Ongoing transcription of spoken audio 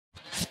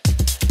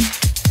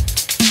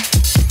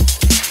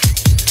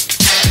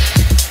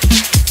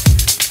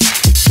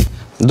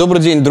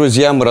Добрый день,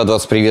 друзья! Мы рады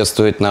вас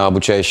приветствовать на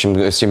обучающем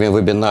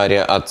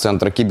вебинаре от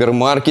Центра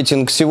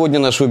Кибермаркетинг. Сегодня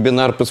наш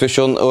вебинар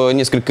посвящен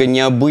несколько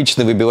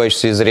необычной,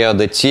 выбивающейся из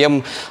ряда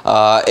тем.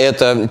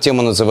 Эта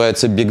тема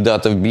называется «Big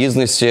Data в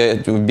бизнесе».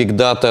 Big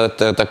Data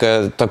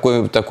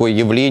 – такое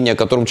явление, о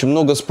котором очень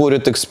много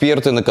спорят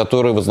эксперты, на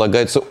которые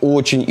возлагаются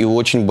очень и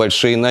очень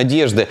большие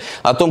надежды.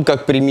 О том,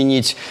 как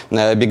применить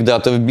Big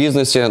Data в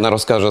бизнесе,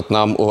 расскажет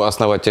нам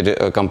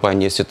основатель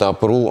компании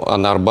Setup.ru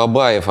Анар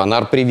Бабаев.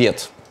 Анар,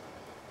 привет!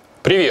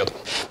 Привет.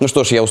 Ну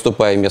что ж, я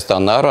уступаю место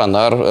Анара.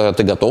 Анар,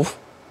 ты готов?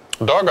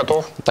 Да,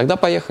 готов. Тогда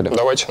поехали.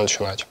 Давайте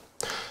начинать.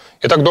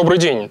 Итак, добрый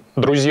день,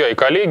 друзья и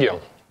коллеги.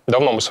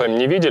 Давно мы с вами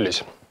не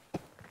виделись.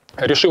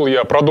 Решил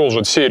я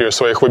продолжить серию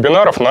своих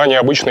вебинаров на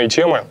необычные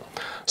темы,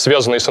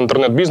 связанные с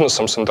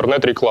интернет-бизнесом, с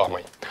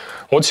интернет-рекламой.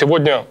 Вот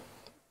сегодня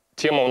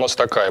тема у нас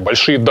такая: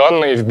 большие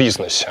данные в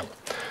бизнесе.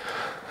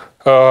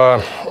 Я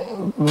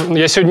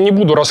сегодня не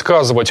буду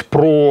рассказывать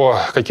про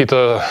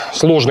какие-то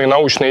сложные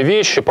научные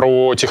вещи,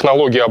 про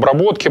технологии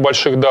обработки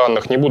больших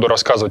данных, не буду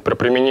рассказывать про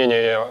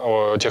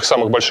применение тех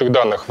самых больших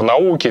данных в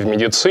науке, в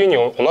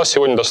медицине. У нас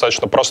сегодня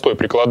достаточно простой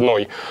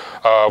прикладной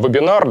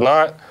вебинар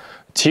на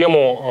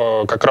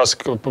тему как раз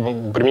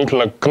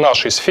применительно к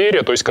нашей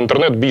сфере, то есть к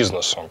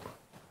интернет-бизнесу.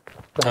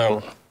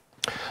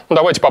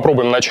 Давайте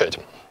попробуем начать.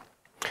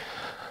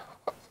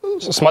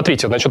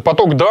 Смотрите, значит,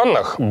 поток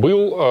данных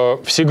был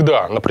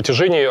всегда на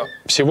протяжении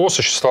всего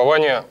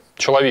существования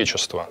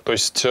человечества. То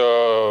есть,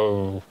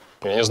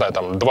 я не знаю,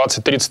 там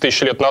 20-30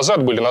 тысяч лет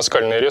назад были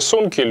наскальные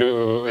рисунки,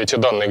 эти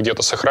данные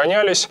где-то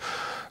сохранялись,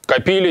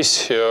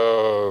 копились.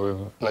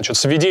 Значит,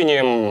 с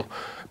введением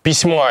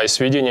письма и с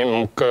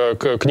введением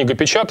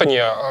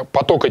книгопечатания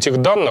поток этих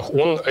данных,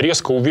 он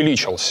резко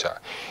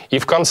увеличился. И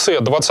в конце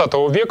 20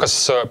 века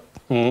с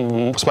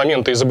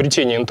момента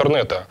изобретения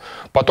интернета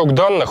поток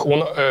данных,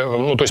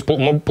 то есть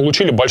мы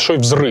получили большой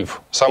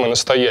взрыв, самый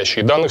настоящий.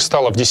 И данных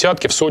стало в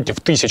десятки, в сотни,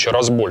 в тысячи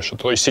раз больше.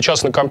 То есть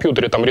сейчас на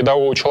компьютере там,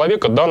 рядового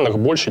человека данных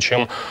больше,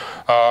 чем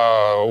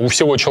у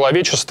всего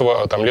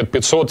человечества там, лет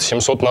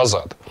 500-700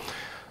 назад.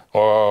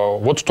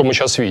 Вот что мы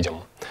сейчас видим.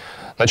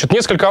 Значит,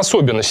 несколько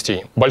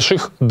особенностей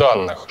больших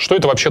данных. Что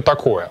это вообще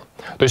такое?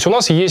 То есть у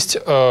нас есть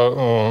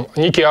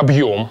некий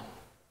объем,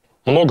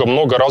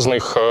 много-много разной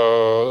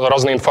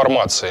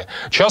информации.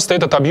 Часто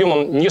этот объем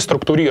он не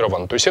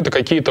структурирован. То есть это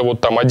какие-то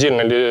вот там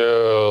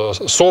отдельно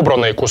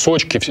собранные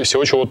кусочки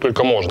всего, чего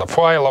только можно.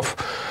 Файлов,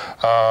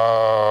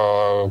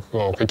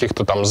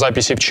 каких-то там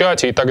записей в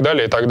чате и так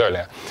далее, и так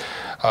далее.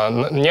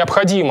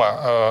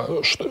 Необходимо,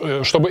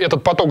 чтобы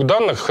этот поток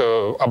данных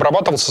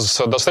обрабатывался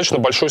с достаточно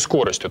большой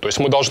скоростью. То есть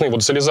мы должны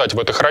вот залезать в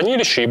это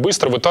хранилище и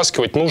быстро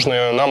вытаскивать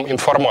нужную нам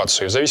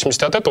информацию. В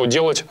зависимости от этого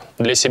делать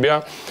для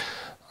себя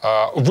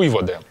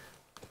выводы.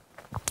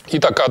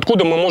 Итак,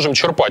 откуда мы можем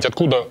черпать?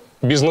 Откуда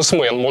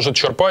бизнесмен может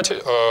черпать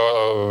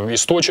то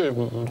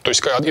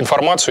есть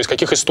информацию из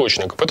каких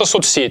источников? Это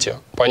соцсети,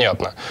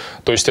 понятно.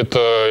 То есть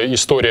это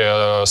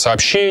история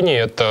сообщений,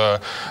 это,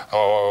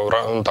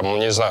 там,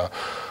 не знаю,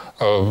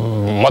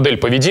 модель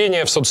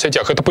поведения в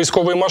соцсетях. Это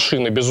поисковые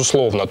машины,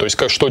 безусловно. То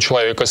есть, что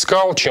человек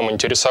искал, чем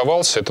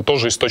интересовался, это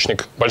тоже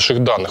источник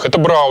больших данных. Это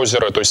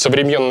браузеры, то есть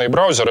современные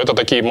браузеры, это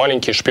такие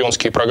маленькие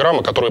шпионские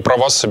программы, которые про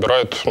вас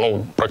собирают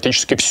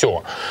практически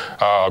все.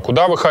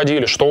 Куда вы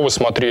ходили, что вы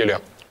смотрели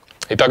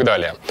и так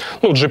далее.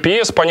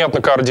 GPS,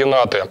 понятно,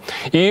 координаты.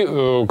 И,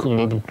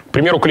 к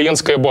примеру,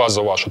 клиентская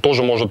база ваша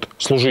тоже может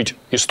служить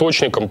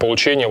источником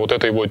получения вот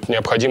этой вот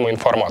необходимой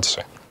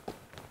информации.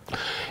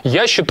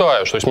 Я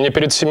считаю, что мне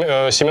перед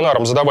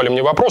семинаром задавали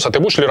мне вопрос, а ты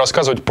будешь ли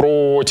рассказывать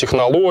про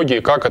технологии,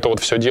 как это вот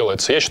все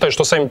делается? Я считаю,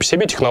 что сами по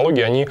себе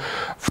технологии, они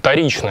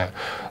вторичные.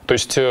 То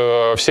есть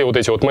все вот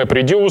эти вот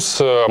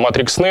MapReduce,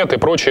 MatrixNet и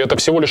прочее, это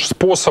всего лишь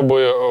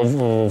способы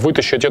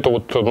вытащить эту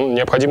вот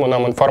необходимую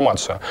нам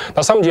информацию.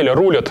 На самом деле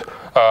рулят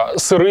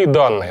сырые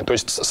данные, то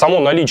есть само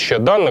наличие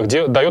данных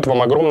дает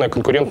вам огромное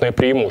конкурентное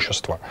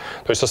преимущество.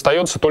 То есть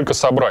остается только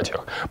собрать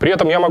их. При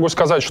этом я могу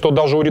сказать, что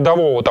даже у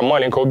рядового там,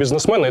 маленького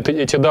бизнесмена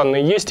эти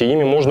данные есть, и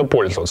ими можно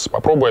пользоваться.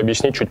 Попробую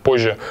объяснить чуть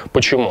позже,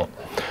 почему.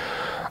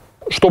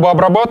 Чтобы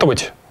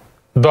обрабатывать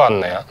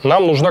данные,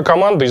 нам нужна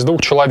команда из 2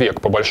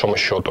 человек, по большому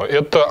счету.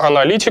 Это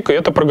аналитик и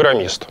это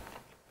программист.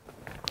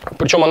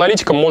 Причем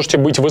аналитиком можете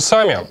быть вы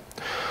сами,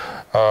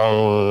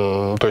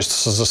 то есть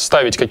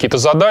ставить какие-то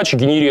задачи,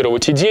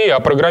 генерировать идеи,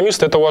 а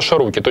программист — это ваши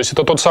руки. То есть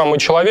это тот самый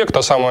человек,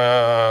 та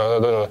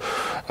самая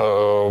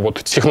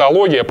вот,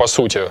 технология, по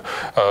сути,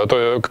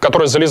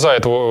 которая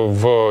залезает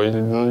в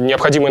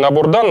необходимый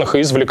набор данных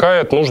и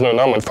извлекает нужную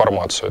нам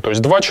информацию. То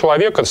есть 2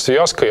 человека,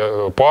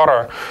 связка,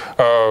 пара,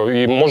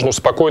 и можно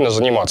спокойно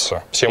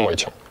заниматься всем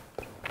этим.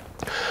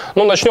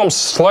 Начнем с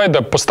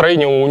слайда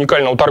построения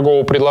уникального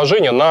торгового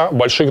предложения на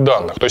больших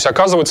данных. То есть,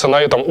 оказывается,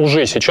 на этом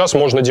уже сейчас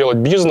можно делать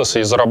бизнес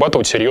и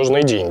зарабатывать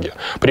серьезные деньги.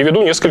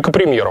 Приведу несколько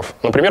примеров.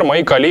 Например,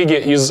 мои коллеги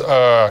из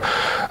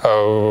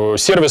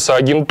сервиса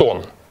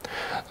Агентон.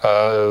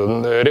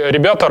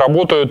 Ребята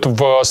работают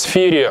в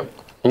сфере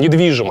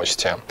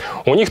недвижимости.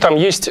 У них там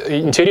есть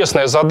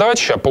интересная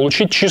задача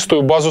получить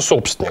чистую базу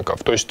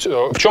собственников. То есть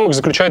в чем их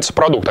заключается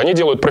продукт? Они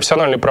делают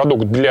профессиональный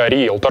продукт для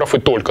риэлторов и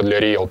только для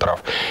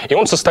риэлторов. И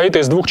он состоит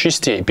из двух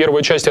частей.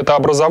 Первая часть — это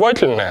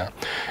образовательная.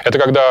 Это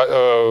когда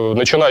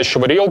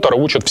начинающего риэлтора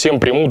учат всем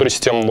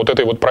премудростям вот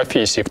этой вот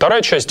профессии.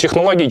 Вторая часть —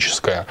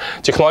 технологическая.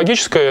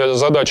 Технологическая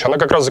задача, она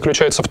как раз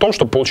заключается в том,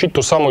 чтобы получить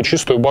ту самую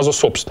чистую базу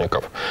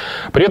собственников.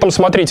 При этом,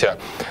 смотрите,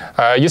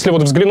 если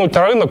вот взглянуть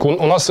на рынок,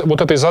 у нас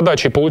вот этой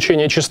задачей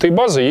получения чистой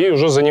базы, ей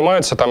уже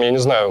занимается, там, я не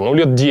знаю, ну,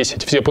 лет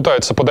 10. Все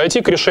пытаются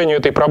подойти к решению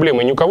этой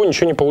проблемы, и ни у кого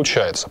ничего не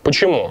получается.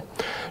 Почему?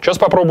 Сейчас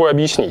попробую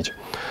объяснить.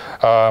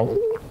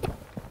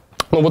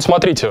 Ну вот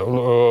смотрите,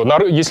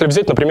 если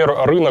взять, например,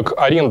 рынок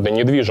арендной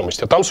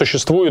недвижимости, там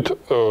существует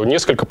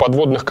несколько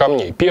подводных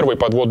камней. Первый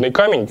подводный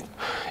камень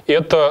 –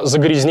 это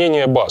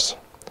загрязнение баз.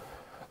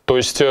 То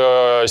есть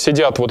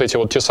сидят вот эти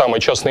вот те самые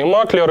частные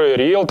маклеры,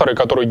 риэлторы,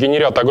 которые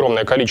генерят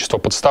огромное количество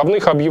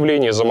подставных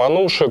объявлений,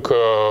 заманушек,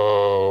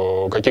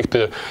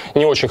 каких-то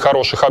не очень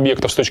хороших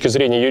объектов с точки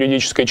зрения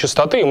юридической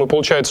чистоты. И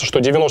получается, что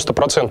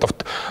 90%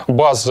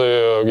 базы,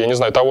 я не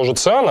знаю, того же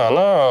циана,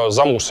 она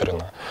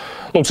замусорена.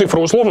 Ну, цифры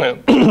условные,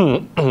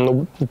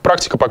 но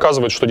практика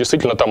показывает, что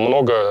действительно там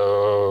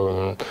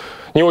много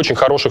не очень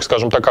хороших,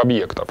 скажем так,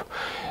 объектов.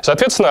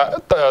 Соответственно,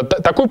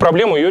 такую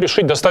проблему ее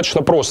решить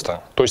достаточно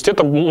просто. То есть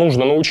это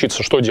нужно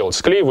научиться что делать?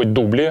 Склеивать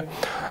дубли,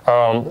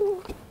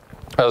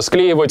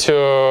 склеивать,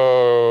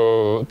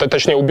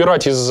 точнее,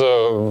 убирать из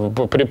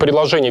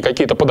предложений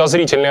какие-то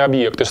подозрительные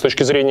объекты с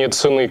точки зрения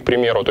цены, к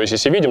примеру. То есть,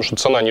 если видим, что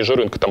цена ниже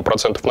рынка там,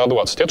 процентов на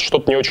 20, это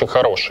что-то не очень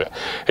хорошее.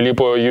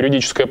 Либо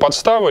юридическая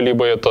подстава,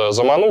 либо это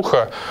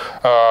замануха,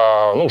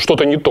 ну,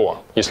 что-то не то,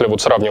 если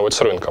вот сравнивать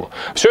с рынком.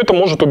 Все это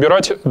может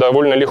убирать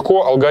довольно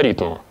легко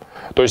алгоритм.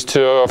 То есть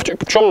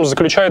в чем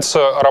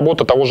заключается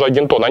работа того же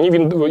Агентона? Они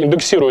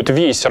индексируют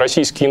весь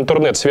российский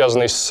интернет,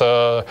 связанный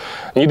с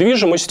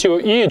недвижимостью,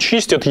 и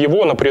чистят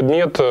его на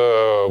предмет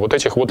вот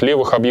этих вот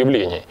левых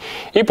объявлений.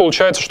 И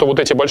получается, что вот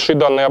эти большие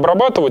данные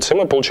обрабатываются, и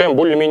мы получаем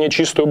более-менее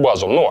чистую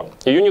базу. Но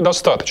ее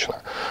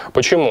недостаточно.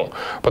 Почему?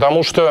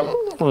 Потому что...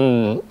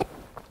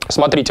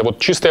 Смотрите, вот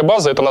чистая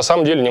база — это на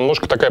самом деле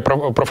немножко такая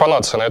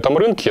профанация на этом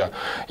рынке.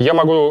 Я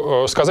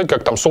могу сказать,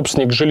 как там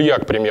собственник жилья,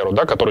 к примеру,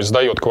 да, который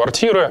сдает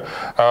квартиры.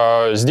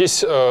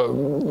 Здесь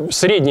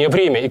среднее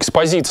время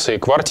экспозиции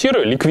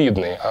квартиры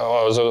ликвидной,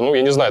 ну,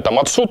 я не знаю, там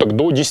от суток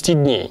до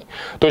 10 дней.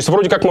 То есть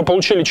вроде как мы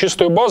получили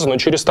чистую базу, но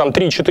через там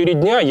 3-4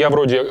 дня я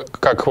вроде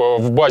как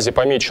в базе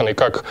помеченный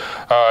как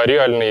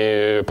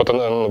реальный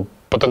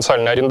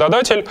потенциальный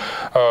арендодатель,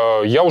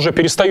 я уже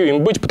перестаю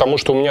им быть, потому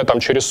что у меня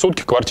там через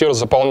сутки квартира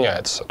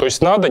заполняется. То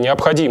есть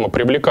необходимо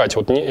привлекать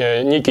вот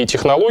некие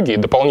технологии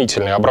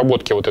дополнительной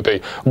обработки вот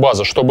этой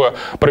базы, чтобы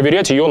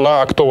проверять ее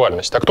на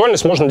актуальность.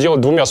 Актуальность можно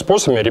делать двумя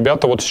способами,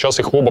 ребята вот сейчас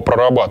их оба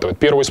прорабатывают.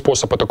 Первый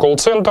способ — это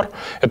колл-центр,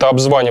 это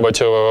обзванивать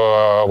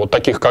вот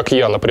таких, как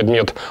я, на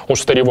предмет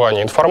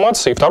устаревания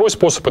информации. И второй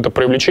способ — это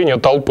привлечение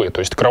толпы, то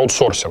есть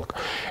краудсорсинг.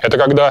 Это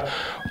когда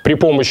при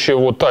помощи,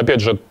 вот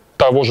опять же,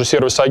 того же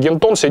сервиса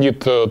Агентон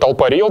сидит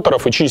толпа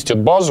риэлторов и чистит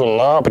базу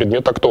на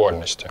предмет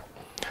актуальности.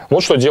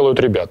 Вот что делают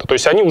ребята. То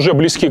есть они уже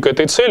близки к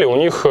этой цели, у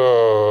них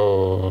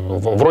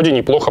вроде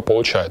неплохо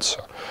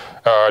получается.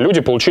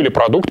 Люди получили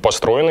продукт,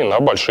 построенный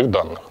на больших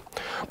данных.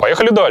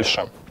 Поехали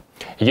дальше.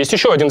 Есть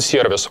еще один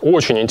сервис,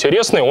 очень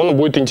интересный, он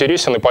будет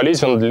интересен и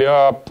полезен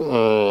для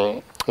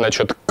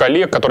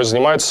коллег, которые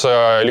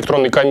занимаются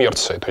электронной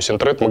коммерцией, то есть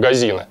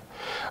интернет-магазины.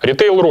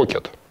 Retail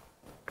Rocket.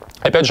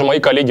 Опять же, мои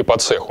коллеги по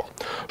цеху.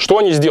 Что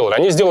они сделали?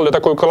 Они сделали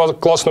такую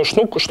классную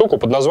штуку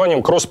под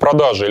названием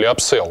кросс-продажи или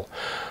апселл.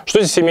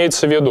 Что здесь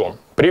имеется в виду?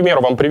 Пример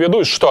вам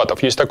приведу из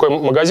Штатов. Есть такой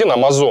магазин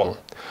Amazon.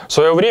 В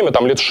свое время,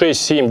 там лет 6,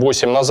 7,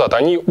 8 назад,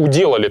 они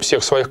уделали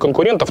всех своих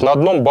конкурентов на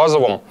одном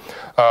базовом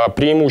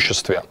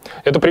преимуществе.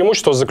 Это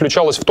преимущество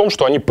заключалось в том,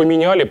 что они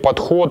поменяли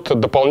подход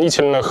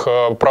дополнительных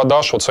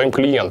продаж вот своим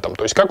клиентам.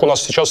 То есть как у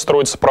нас сейчас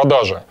строятся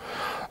продажи?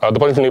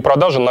 Дополнительные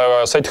продажи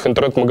на сайтах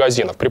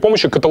интернет-магазинов при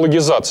помощи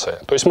каталогизации.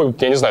 То есть мы,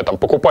 я не знаю, там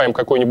покупаем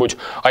какой-нибудь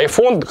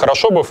iPhone,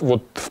 хорошо бы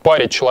вот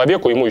впарить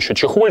человеку, ему еще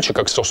чехольчик,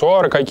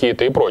 аксессуары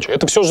какие-то и прочее.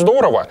 Это все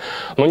здорово,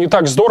 но не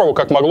так здорово,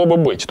 как могло бы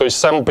быть. То есть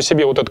сама по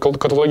себе вот эта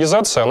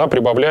каталогизация, она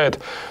прибавляет,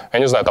 я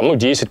не знаю, там, ну,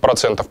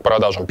 10% к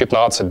продажам,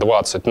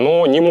 15-20%,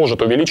 но не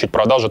может увеличить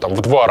продажи там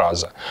в 2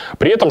 раза.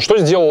 При этом что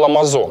сделал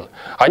Amazon?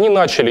 Они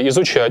начали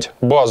изучать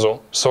базу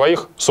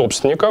своих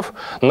собственников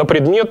на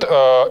предмет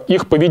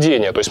их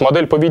поведения, то есть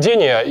модель поведения,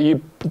 и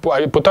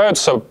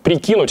пытаются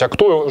прикинуть, а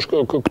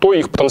кто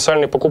их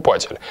потенциальный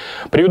покупатель.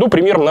 Приведу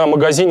пример на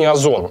магазине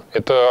Озон.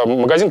 Это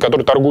магазин,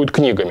 который торгует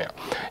книгами.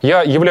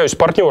 Я являюсь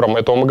партнером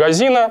этого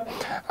магазина,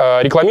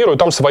 рекламирую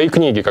там свои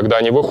книги, когда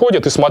они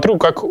выходят, и смотрю,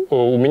 как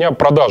у меня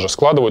продажи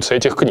складываются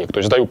этих книг. То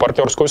есть даю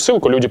партнерскую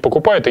ссылку, люди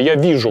покупают, и я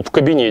вижу в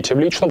кабинете в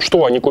личном,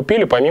 что они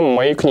купили помимо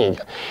моей книги.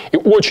 И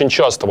очень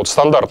часто вот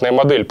стандартная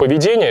модель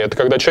поведения, это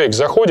когда человек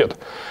заходит,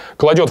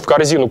 кладет в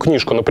корзину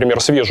книжку,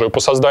 например, свежую по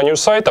созданию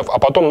сайтов, а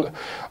потом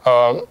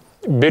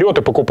берет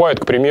и покупает,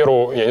 к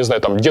примеру, я не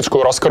знаю, там,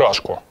 детскую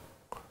раскраску.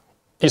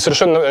 И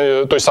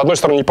совершенно, то есть, с одной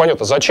стороны,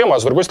 непонятно, зачем, а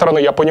с другой стороны,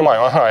 я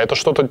понимаю, ага, это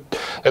что-то,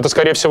 это,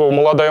 скорее всего,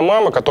 молодая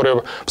мама,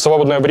 которая в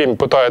свободное время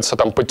пытается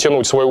там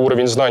подтянуть свой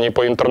уровень знаний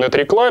по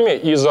интернет-рекламе,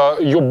 и за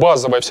ее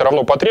базовая все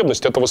равно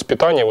потребность – это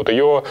воспитание вот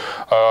ее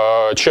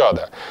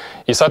чада.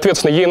 И,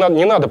 соответственно, ей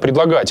не надо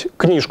предлагать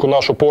книжку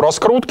нашу по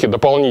раскрутке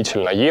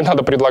дополнительно, ей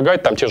надо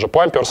предлагать там те же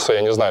памперсы,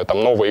 я не знаю,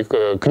 там новые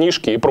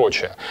книжки и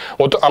прочее.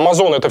 Вот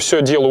Amazon это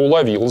все дело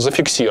уловил,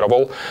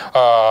 зафиксировал,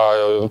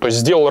 то есть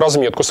сделал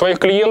разметку своих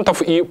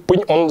клиентов, и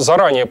он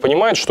заранее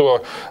понимает,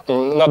 что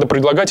надо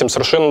предлагать им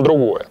совершенно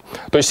другое.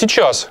 То есть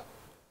сейчас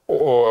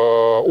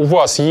у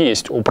вас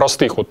есть, у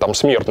простых вот там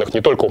смертных,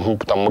 не только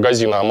там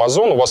магазина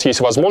Amazon, у вас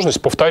есть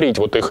возможность повторить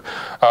вот их,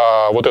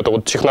 вот эту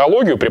вот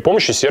технологию при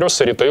помощи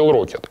сервиса Retail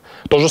Rocket.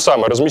 То же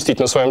самое, разместить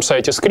на своем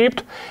сайте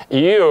скрипт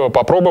и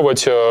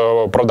попробовать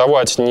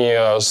продавать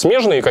не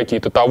смежные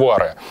какие-то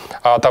товары,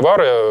 а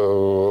товары,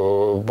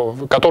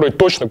 которые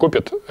точно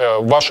купят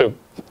ваши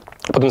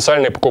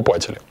потенциальные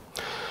покупатели.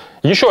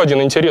 Еще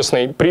один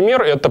интересный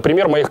пример – это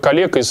пример моих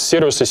коллег из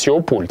сервиса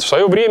SEO-Pult. В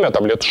свое время,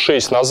 там, лет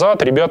 6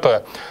 назад,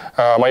 ребята,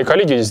 мои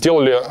коллеги,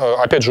 сделали,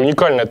 опять же,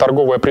 уникальное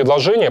торговое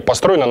предложение,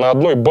 построено на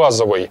одной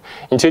базовой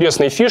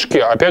интересной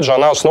фишке, опять же,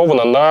 она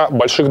основана на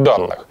больших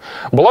данных.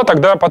 Была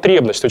тогда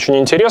потребность очень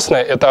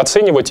интересная – это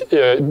оценивать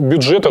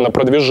бюджеты на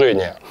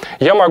продвижение.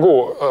 Я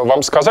могу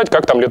вам сказать,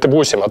 как там лет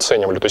 8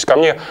 оценивали. То есть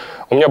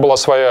у меня была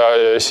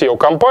своя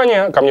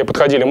SEO-компания, ко мне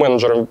подходили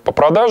менеджеры по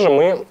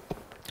продажам и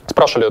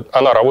спрашивали: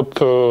 Анар, а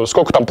вот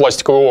сколько там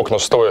пластиковые окна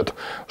стоят,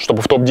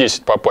 чтобы в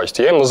топ-10 попасть?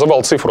 Я им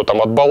называл цифру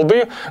там от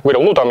балды,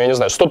 говорил, ну там, я не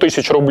знаю, 100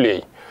 тысяч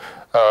рублей.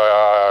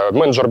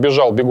 Менеджер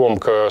бежал бегом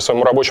к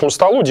своему рабочему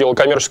столу, делал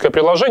коммерческое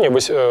предложение,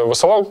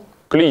 высылал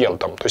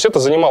клиентам. То есть это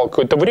занимало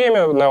какое-то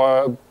время,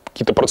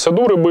 какие-то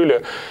процедуры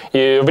были,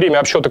 и время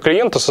обсчета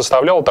клиента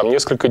составляло там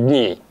несколько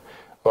дней.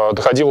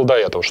 Доходило до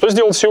этого. Что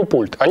сделал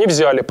SEO-Pult? Они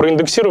взяли,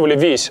 проиндексировали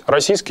весь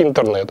российский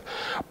интернет,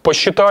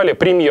 посчитали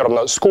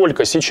примерно,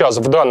 сколько сейчас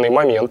в данный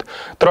момент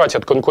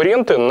тратят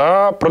конкуренты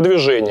на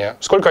продвижение,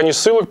 сколько они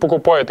ссылок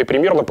покупают и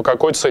примерно по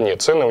какой цене.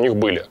 Цены у них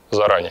были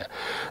заранее.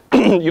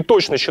 И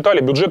точно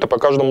считали бюджеты по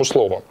каждому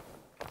слову.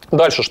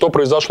 Дальше что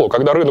произошло?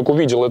 Когда рынок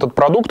увидел этот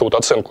продукт, вот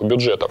оценку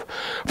бюджетов,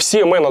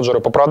 все менеджеры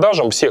по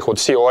продажам, всех вот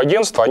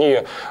SEO-агентств,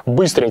 они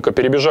быстренько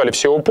перебежали в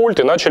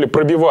SEO-Pult и начали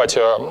пробивать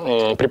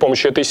при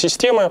помощи этой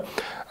системы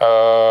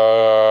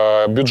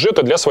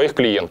бюджеты для своих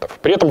клиентов.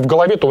 При этом в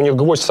голове-то у них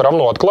гвоздь все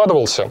равно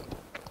откладывался,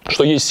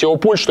 что есть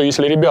SEO-Pult, что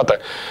если ребята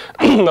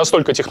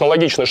настолько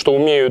технологичны, что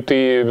умеют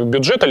и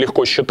бюджеты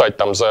легко считать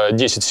там за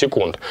 10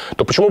 секунд,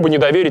 то почему бы не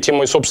доверить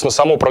им и, собственно,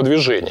 само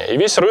продвижение? И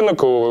весь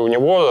рынок, у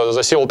него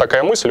засела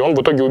такая мысль, и он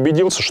в итоге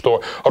убедился,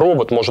 что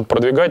робот может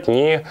продвигать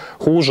не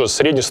хуже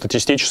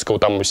среднестатистического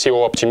там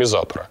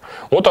SEO-оптимизатора.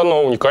 Вот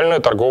оно, уникальное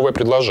торговое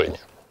предложение.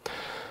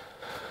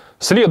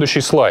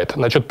 Следующий слайд.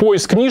 Значит,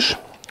 поиск ниш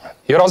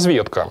и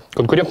разведка,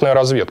 конкурентная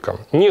разведка.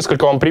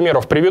 Несколько вам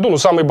примеров приведу, но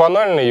самый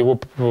банальный, его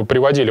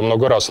приводили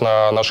много раз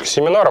на наших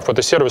семинарах,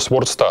 это сервис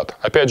WordStat.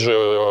 Опять же,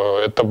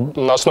 это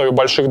на основе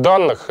больших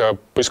данных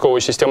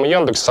поисковая система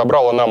Яндекс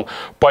собрала нам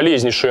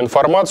полезнейшую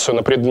информацию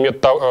на предмет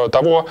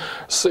того,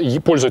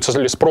 пользуется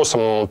ли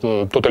спросом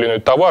тот или иной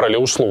товар или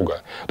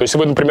услуга. То есть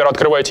вы, например,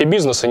 открываете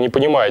бизнес и не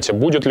понимаете,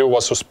 ждет ли у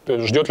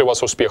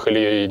вас успех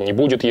или не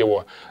будет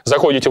его.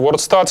 Заходите в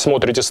WordStat,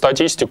 смотрите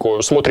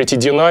статистику, смотрите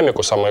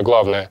динамику, самое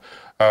главное,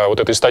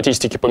 вот этой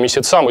статистики по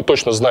месяцам, и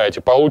точно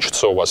знаете,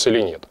 получится у вас или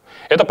нет.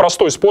 Это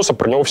простой способ,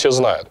 про него все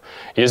знают.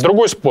 Есть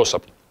другой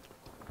способ.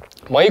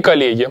 Мои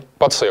коллеги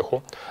по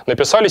цеху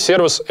написали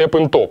сервис App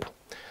in Top.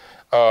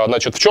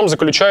 Значит, в чем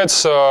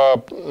заключается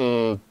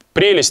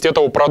прелесть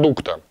этого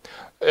продукта?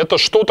 Это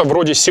что-то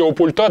вроде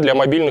SEO-пульта для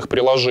мобильных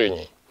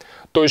приложений.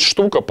 То есть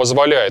штука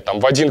позволяет там,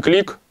 в один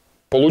клик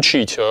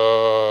получить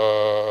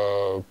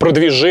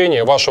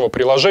продвижение вашего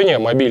приложения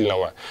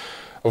мобильного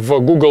в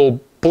Google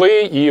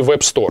Play и в App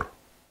Store.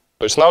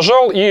 То есть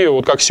нажал, и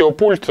вот как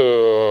SEO-пульт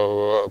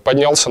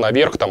поднялся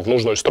наверх там, в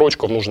нужную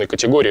строчку, в нужной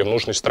категории, в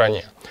нужной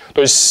стране. То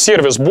есть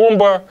сервис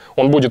бомба,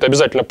 он будет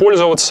обязательно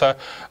пользоваться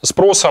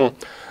спросом.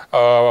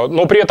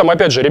 Но при этом,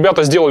 опять же,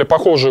 ребята сделали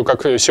похожую,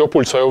 как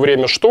SEO-пульт в свое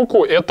время,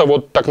 штуку. Это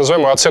вот так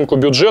называемую оценку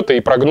бюджета и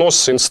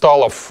прогноз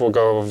инсталлов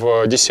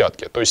в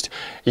десятке. То есть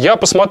я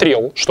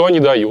посмотрел, что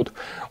они дают.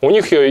 У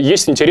них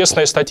есть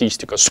интересная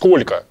статистика.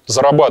 Сколько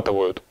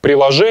зарабатывают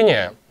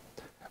приложения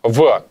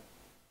в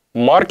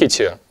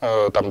маркете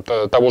там,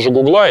 того же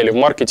Гугла или в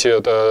маркете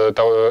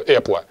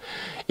Apple.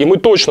 И мы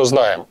точно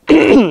знаем,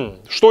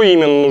 что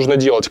именно нужно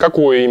делать,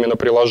 какое именно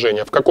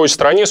приложение, в какой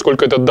стране,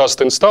 сколько это даст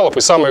инсталлов,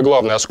 и самое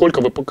главное,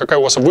 какая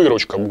у вас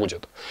выручка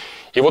будет.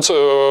 И вот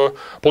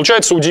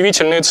получается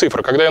удивительные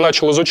цифры. Когда я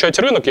начал изучать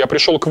рынок, я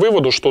пришел к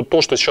выводу, что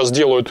то, что сейчас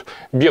делают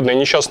бедные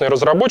несчастные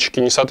разработчики,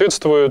 не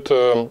соответствует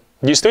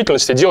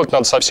действительности, делать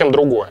надо совсем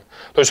другое.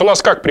 То есть у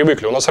нас как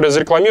привыкли? У нас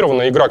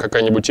разрекламирована игра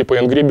какая-нибудь типа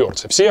Angry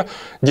Birds. Все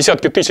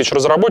десятки тысяч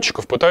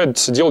разработчиков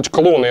пытаются делать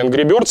клоны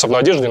Angry Birds в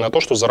надежде на то,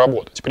 что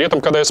заработать. При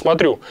этом, когда я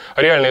смотрю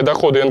реальные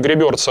доходы Angry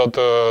Birds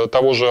от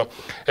того же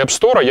App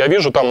Store, я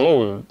вижу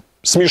там,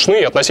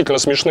 смешные, относительно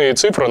смешные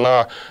цифры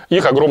на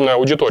их огромную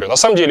аудиторию. На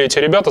самом деле эти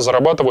ребята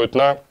зарабатывают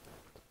не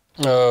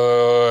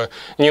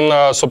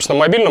на, собственно,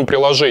 мобильном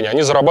приложении,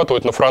 они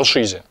зарабатывают на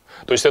франшизе.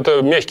 То есть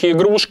это мягкие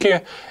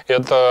игрушки,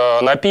 это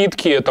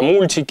напитки, это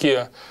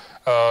мультики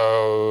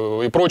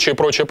и прочее,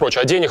 прочее,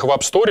 прочее. А денег в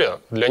App Store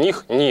для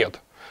них нет.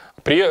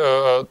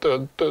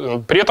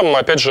 При этом,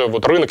 опять же,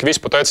 вот рынок весь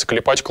пытается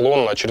клепать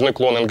очередной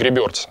клон Angry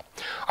Birds.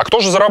 А кто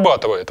же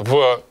зарабатывает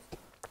в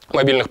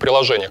мобильных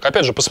приложениях?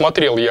 Опять же,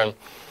 посмотрел я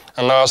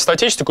на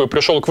статистику и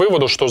пришел к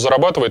выводу, что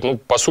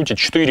зарабатывает, по сути,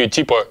 4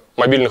 типа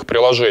мобильных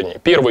приложений.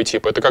 Первый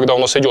тип – это когда у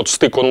нас идет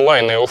стык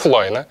онлайна и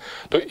офлайна,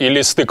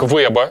 или стык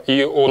веба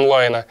и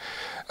онлайна,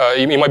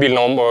 и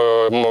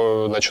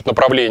мобильного, значит,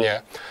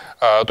 направления.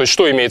 То есть,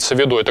 что имеется в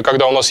виду? Это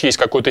когда у нас есть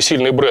какой-то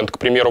сильный бренд, к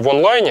примеру, в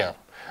онлайне,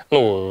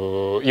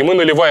 и мы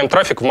наливаем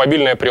трафик в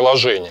мобильное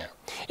приложение.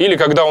 Или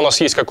когда у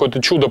нас есть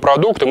какой-то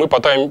чудо-продукт, и мы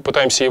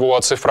пытаемся его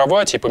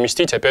оцифровать и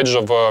поместить, опять же,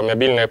 в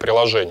мобильное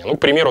приложение. К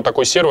примеру,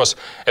 такой сервис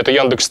 – это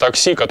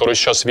Яндекс.Такси, который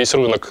сейчас весь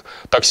рынок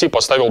такси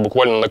поставил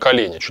буквально на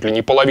колени. Чуть ли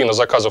не половина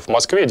заказов в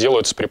Москве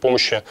делается при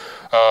помощи,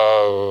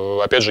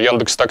 опять же,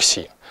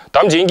 Яндекс.Такси.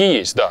 Там деньги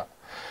есть, да.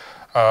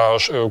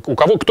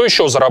 Кто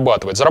еще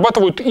зарабатывает?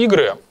 Зарабатывают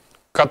игры,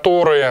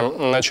 которые,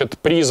 значит,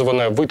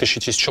 призваны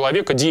вытащить из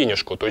человека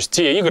денежку. То есть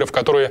те игры, в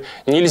которые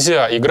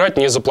нельзя играть,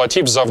 не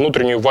заплатив за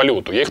внутреннюю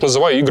валюту. Я их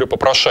называю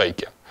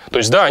игры-попрошайки. То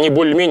есть, да, они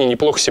более-менее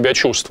неплохо себя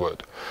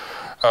чувствуют.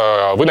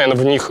 Вы, наверное,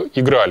 в них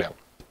играли.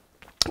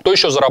 Кто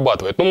еще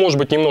зарабатывает? Может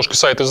быть, немножко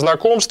сайты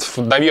знакомств,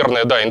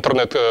 наверное, да,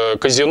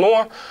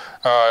 интернет-казино,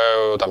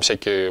 там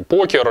всякий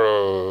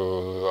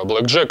покер,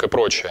 блэкджек и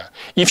прочее.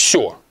 И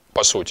все,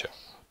 по сути.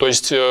 То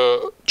есть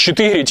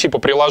 4 типа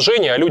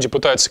приложений, а люди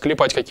пытаются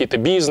клепать какие-то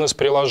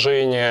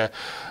бизнес-приложения,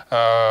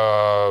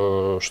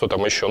 что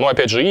там еще.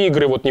 Опять же,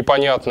 игры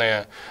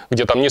непонятные,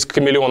 где там несколько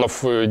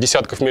миллионов,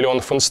 десятков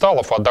миллионов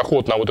инсталлов, а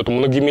доход на вот эту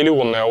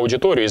многомиллионную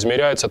аудиторию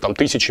измеряется там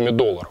тысячами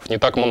долларов. Не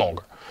так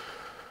много.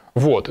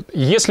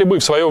 Если бы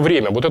в свое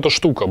время вот эта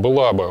штука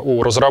была бы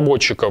у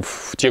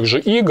разработчиков тех же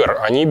игр,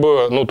 они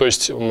бы,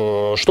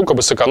 штука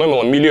бы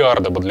сэкономила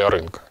миллиарды бы для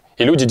рынка.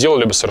 И люди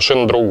делали бы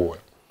совершенно другое.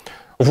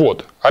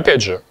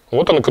 Опять же,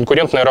 она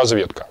конкурентная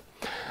разведка.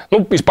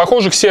 Из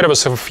похожих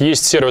сервисов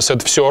есть сервис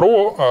 «Это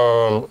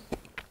все.ру».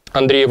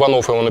 Андрей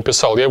Иванов его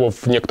написал, я его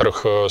в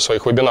некоторых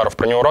своих вебинарах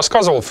про него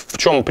рассказывал. В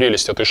чем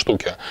прелесть этой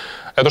штуки?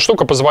 Эта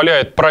штука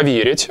позволяет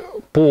проверить,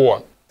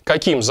 по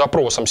каким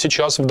запросам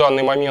сейчас в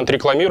данный момент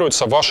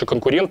рекламируются ваши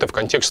конкуренты в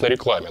контекстной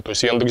рекламе. То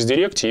есть в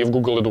Яндекс.Директе и в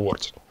Google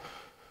AdWords.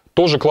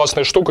 Тоже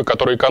классная штука,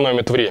 которая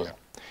экономит время.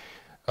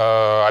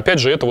 Опять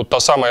же, это та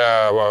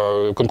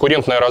самая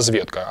конкурентная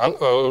разведка.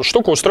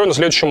 Штука устроена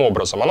следующим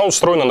образом. Она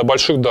устроена на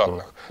больших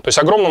данных. То есть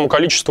огромному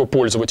количеству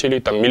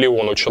пользователей,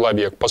 миллиону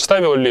человек,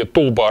 поставили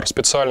тулбар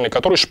специальный,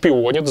 который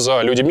шпионит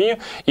за людьми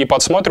и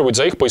подсматривает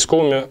за их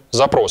поисковыми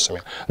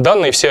запросами.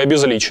 Данные все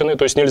обезличены,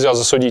 то есть нельзя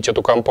засудить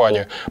эту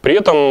компанию. При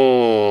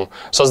этом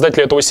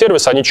создатели этого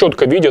сервиса, они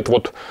четко видят,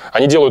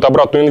 они делают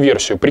обратную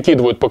инверсию,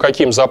 прикидывают, по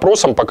каким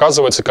запросам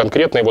показывается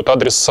конкретный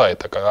адрес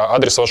сайта,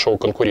 адрес вашего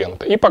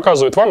конкурента. И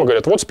показывают вам и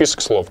говорят,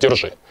 список слов,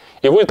 держи.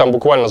 И вы там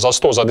буквально за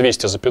 100, за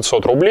 200, за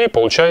 500 рублей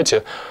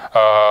получаете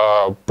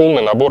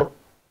полный набор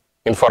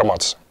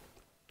информации.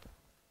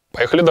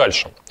 Поехали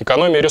дальше.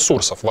 Экономия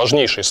ресурсов.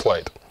 Важнейший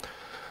слайд.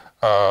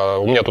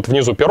 У меня тут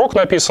внизу пирог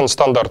написан.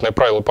 Стандартное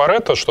правило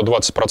Парето, что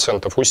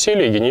 20%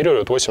 усилий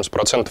генерируют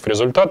 80%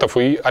 результатов.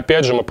 И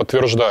опять же мы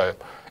подтверждаем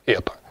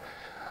это.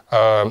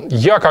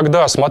 Я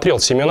когда смотрел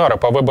семинары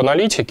по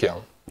веб-аналитике,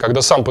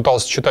 когда сам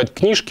пытался читать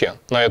книжки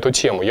на эту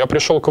тему, я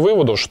пришел к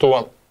выводу,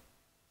 что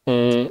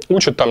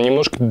учат там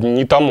немножко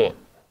не тому.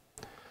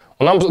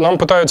 Нам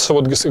пытаются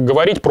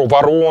говорить про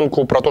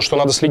воронку, про то, что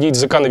надо следить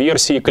за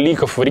конверсией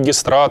кликов в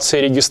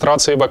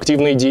регистрации в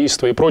активные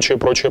действия и прочее,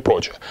 прочее,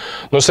 прочее.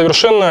 Но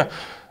совершенно,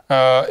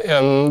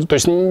 то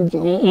есть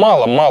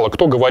мало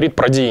кто говорит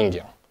про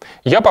деньги.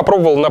 Я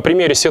попробовал на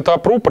примере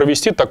Setup.ru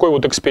провести такой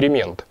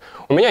эксперимент.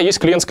 У меня есть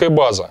клиентская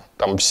база,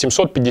 там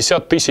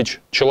 750 тысяч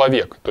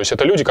человек. То есть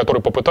это люди,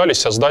 которые попытались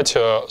создать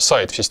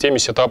сайт в системе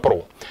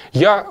Setup.ru.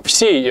 Я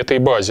всей этой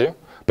базе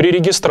при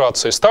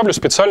регистрации ставлю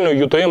специальную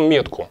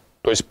UTM-метку.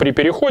 То есть при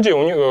переходе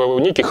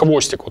некий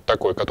хвостик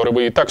такой, который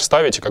вы и так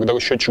ставите, когда вы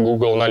счетчик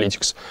Google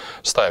Analytics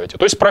ставите.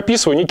 То есть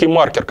прописываю некий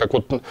маркер, как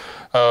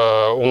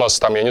у нас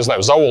там, я не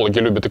знаю, зоологи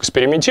любят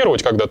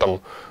экспериментировать, когда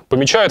там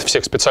помечают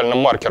всех специальным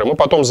маркером, и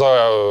потом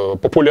за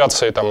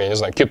популяцией там, я не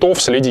знаю,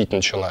 китов следить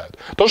начинают.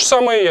 То же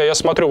самое я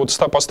смотрю,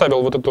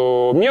 поставил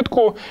эту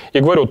метку и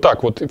говорю,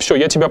 так, все,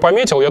 я тебя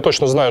пометил, я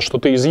точно знаю, что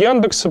ты из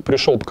Яндекса,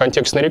 пришел по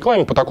контекстной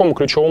рекламе по такому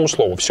ключевому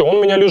слову. Все, он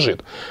у меня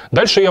лежит.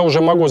 Дальше я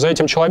уже могу за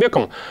этим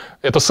человеком,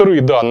 это сырые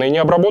данные, не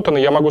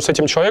обработанные, я могу с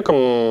этим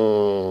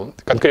человеком,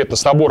 конкретно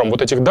с набором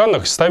этих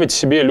данных, ставить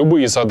себе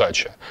любые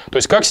задачи. То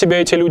есть, как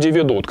себя эти люди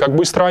ведут, как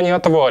быстро они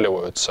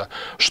отваливаются,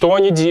 что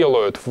они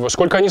делают,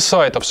 сколько они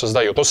сайтов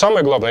создают. Но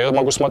самое главное, я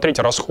могу смотреть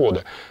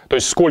расходы. То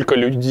есть, сколько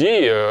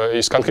людей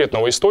из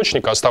конкретного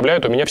источника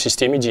оставляют у меня в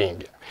системе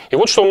деньги.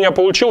 И что у меня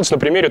получилось на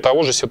примере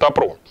того же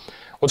Setup.ru.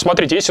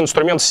 Смотрите, есть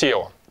инструмент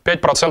SEO.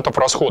 5%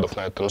 расходов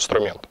на этот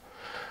инструмент.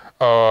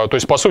 То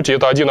есть, по сути,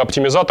 это один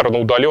оптимизатор на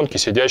удаленке,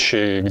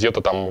 сидящий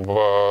где-то там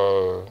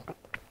в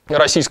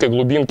российской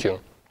глубинке.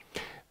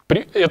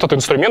 Этот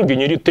инструмент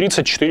генерит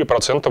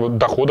 34%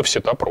 доходов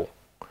сета.ру.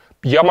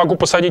 Я могу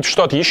посадить в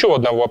штат еще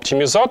одного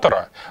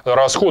оптимизатора,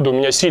 расходы у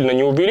меня сильно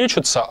не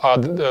увеличатся, а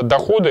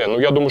доходы, ну,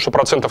 я думаю, что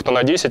процентов-то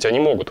на 10 они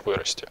могут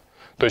вырасти.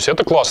 То есть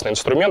это классный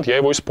инструмент, я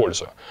его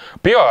использую.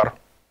 Пиар.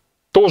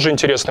 Тоже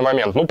интересный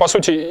момент. Ну, по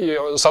сути,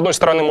 с одной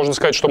стороны, можно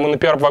сказать, что мы на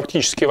пиар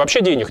фактически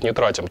вообще денег не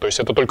тратим, то есть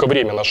это только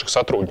время наших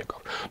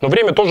сотрудников. Но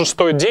время тоже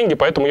стоит деньги,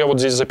 поэтому я вот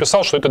здесь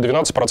записал, что это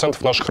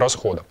 12% наших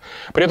расходов.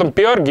 При этом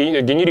пиар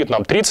генерит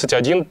нам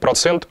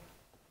 31%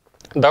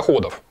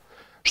 доходов.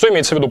 Что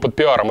имеется в виду под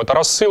пиаром? Это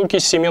рассылки,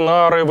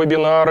 семинары,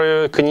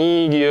 вебинары,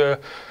 книги,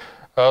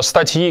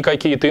 статьи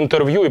какие-то,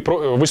 интервью,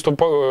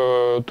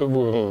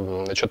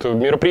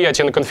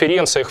 мероприятия на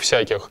конференциях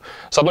всяких.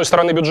 С одной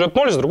стороны бюджет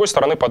 0, с другой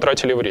стороны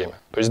потратили время.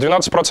 То есть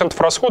 12%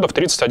 расходов,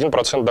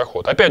 31%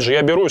 доход. Опять же,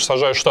 я беру и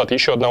сажаю в штат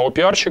еще одного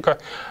пиарщика,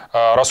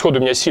 расходы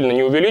у меня сильно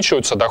не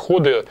увеличиваются,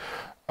 доходы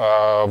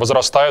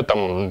возрастают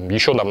там,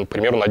 еще,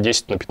 например, на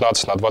 10, на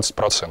 15, на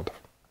 20%.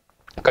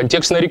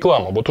 Контекстная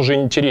реклама, вот уже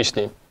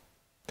интересней.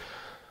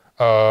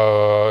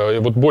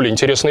 Вот более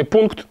интересный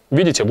пункт.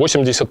 Видите,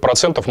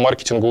 80%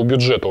 маркетингового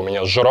бюджета у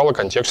меня сжирала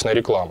контекстная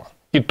реклама.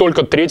 И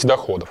только треть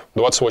доходов,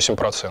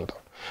 28%.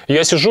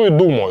 Я сижу и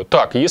думаю,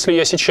 так, если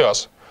я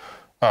сейчас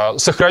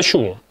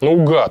сокращу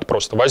наугад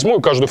просто, возьму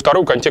и каждую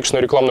вторую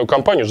контекстную рекламную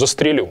кампанию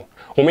застрелю,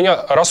 у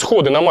меня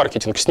расходы на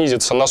маркетинг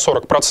снизятся на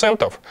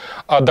 40%,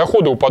 а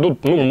доходы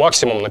упадут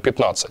максимум на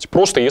 15%.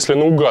 Просто если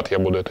наугад я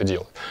буду это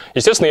делать.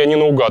 Естественно, я не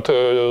наугад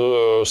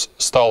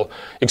стал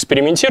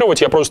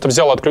экспериментировать, я просто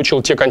взял,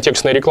 отключил те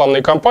контекстные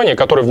рекламные кампании,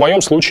 которые в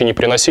моем случае не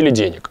приносили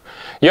денег.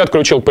 Я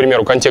отключил, к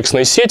примеру,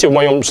 контекстные сети, в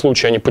моем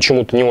случае они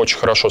почему-то не очень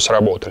хорошо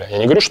сработали. Я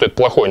не говорю, что это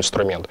плохой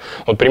инструмент.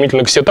 Вот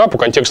применительно к сетапу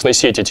контекстные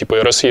сети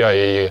типа RSI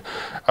и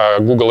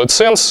Google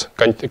AdSense,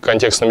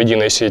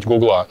 контекстно-медийная сеть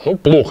Google,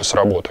 плохо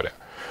сработали.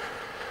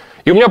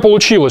 И у меня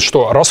получилось,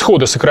 что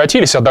расходы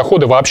сократились, а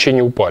доходы вообще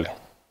не упали.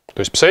 То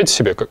есть, представляете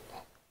себе, как...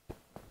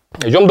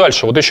 Идем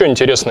дальше. Вот еще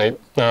интересный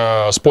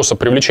способ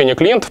привлечения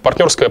клиентов –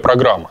 партнерская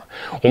программа.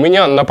 У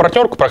меня на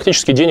партнерку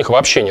практически денег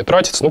вообще не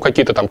тратится,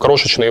 какие-то там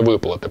крошечные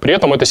выплаты. При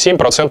этом это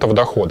 7%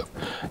 доходов.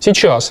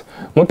 Сейчас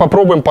мы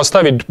попробуем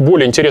поставить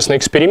более интересный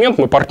эксперимент.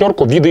 Мы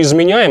партнерку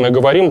видоизменяем и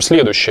говорим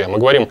следующее. Мы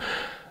говорим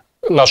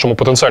нашему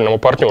потенциальному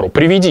партнеру: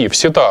 приведи в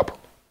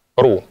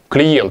сетап.ру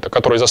клиента,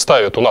 который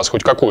заставит у нас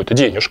хоть какую-то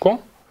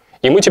денежку,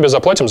 и мы тебе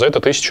заплатим за это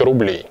 1000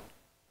 рублей.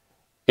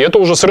 И это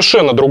уже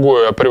совершенно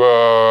другое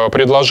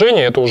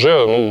предложение, это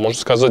уже, можно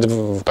сказать,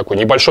 такой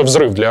небольшой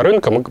взрыв для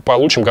рынка, мы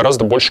получим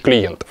гораздо больше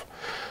клиентов.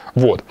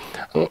 Вот.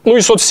 Ну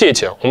и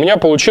соцсети. У меня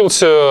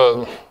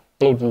получился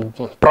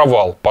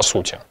провал, по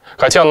сути.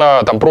 Хотя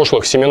на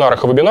прошлых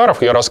семинарах и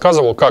вебинарах я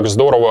рассказывал, как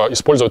здорово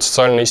использовать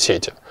социальные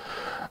сети.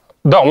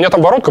 Да, у меня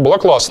там воронка была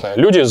классная.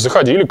 Люди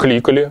заходили,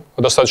 кликали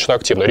достаточно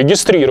активно,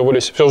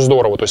 регистрировались, все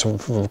здорово. То есть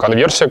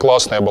конверсия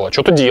классная была,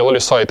 что-то делали,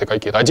 сайты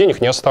какие-то, а денег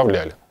не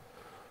оставляли.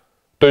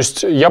 То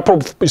есть я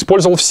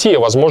использовал все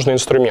возможные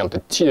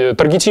инструменты.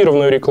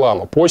 Таргетированную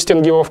рекламу,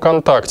 постинги во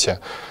ВКонтакте,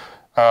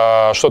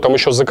 что там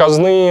еще,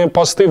 заказные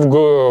посты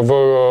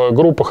в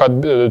группах от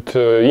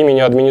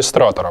имени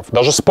администраторов.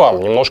 Даже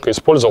спам немножко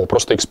использовал,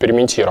 просто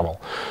экспериментировал.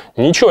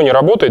 Ничего не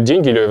работает,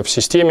 деньги в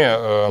системе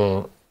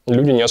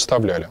люди не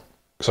оставляли.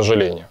 К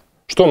сожалению.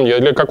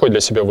 Какой для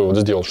себя вывод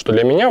сделал? Что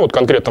для меня, вот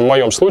конкретно в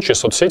моем случае,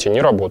 соцсети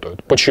не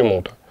работают.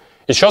 Почему-то.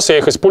 И сейчас я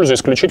их использую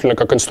исключительно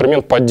как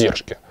инструмент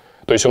поддержки.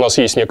 То есть у нас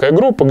есть некая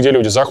группа, где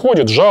люди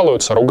заходят,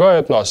 жалуются,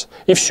 ругают нас,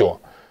 и все.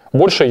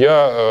 Больше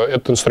я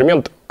этот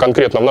инструмент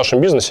конкретно в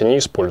нашем бизнесе не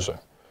использую.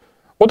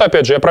 Вот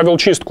опять же, я провел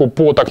чистку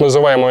по так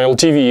называемой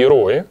LTV и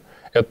ROI.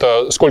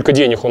 Это сколько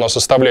денег у нас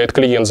оставляет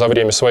клиент за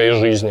время своей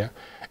жизни.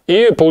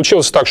 И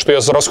получилось так, что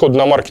я за расходы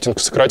на маркетинг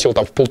сократил в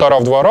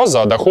 1,5-2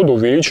 раза, а доходы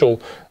увеличил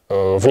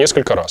в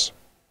несколько раз.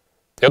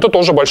 Это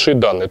тоже большие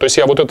данные. То есть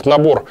я вот этот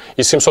набор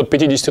из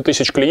 750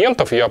 тысяч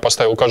клиентов, я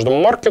поставил каждому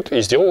маркер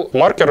и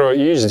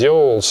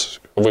сделал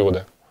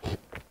выводы.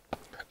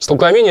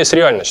 Столкновение с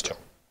реальностью.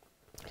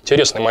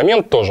 Интересный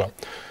момент тоже.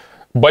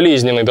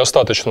 Болезненный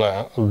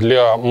достаточно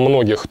для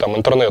многих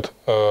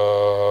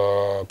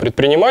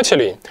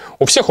интернет-предпринимателей.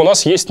 У всех у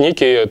нас есть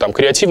некие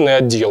креативные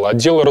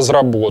отделы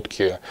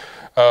разработки,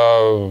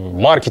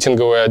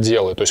 маркетинговые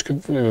отделы. То есть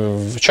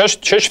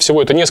чаще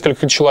всего это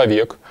несколько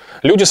человек.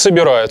 Люди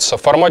собираются,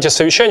 в формате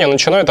совещания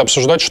начинают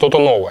обсуждать что-то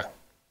новое.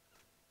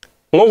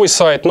 Новый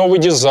сайт, новый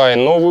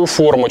дизайн, новую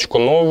формочку,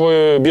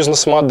 новую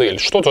бизнес-модель.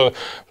 Что-то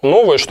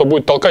новое, что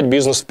будет толкать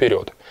бизнес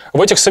вперед.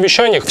 В этих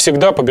совещаниях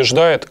всегда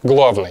побеждает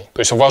главный, то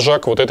есть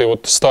вожак вот этой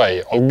вот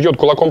стаи. Он бьет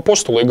кулаком по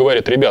столу и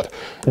говорит: ребят,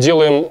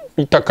 делаем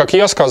так, как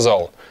я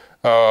сказал,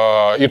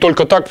 и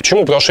только так.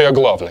 Почему? Потому что я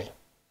главный.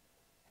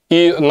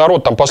 И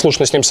народ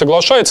послушно с ним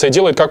соглашается и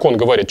делает, как он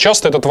говорит.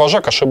 Часто этот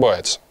вожак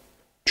ошибается.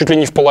 Чуть ли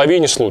не в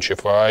половине случаев,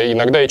 а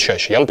иногда и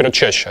чаще. Я, например,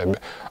 чаще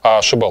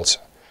ошибался.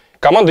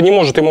 Команда не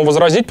может ему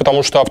возразить,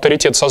 потому что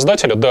авторитет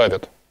создателя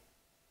давит.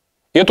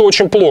 И это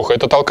очень плохо,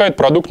 это толкает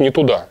продукт не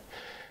туда.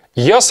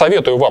 Я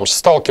советую вам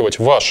сталкивать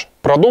ваш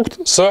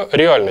продукт с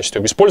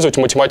реальностью, использовать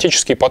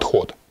математический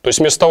подход. То есть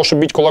вместо того,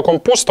 чтобы бить кулаком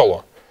по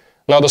столу,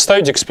 надо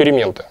ставить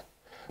эксперименты.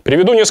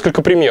 Приведу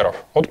несколько примеров.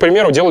 Вот, к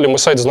примеру, делали мы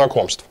сайт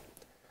знакомств.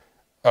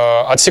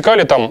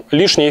 Отсекали там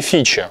лишние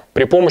фичи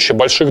при помощи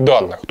больших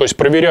данных. То есть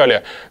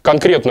проверяли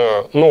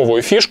конкретную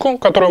новую фишку,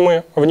 которую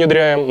мы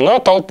внедряем, на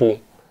толпу,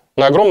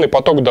 на огромный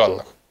поток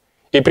данных.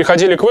 И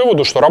приходили к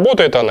выводу, что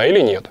работает она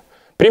или нет.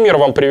 Пример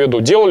вам приведу.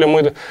 Делали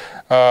мы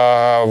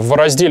в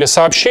разделе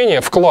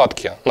 «Сообщения»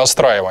 вкладки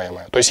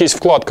настраиваемые. То есть есть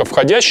вкладка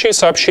 «Входящие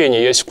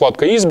сообщения», есть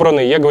вкладка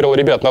 «Избранные». Я говорил,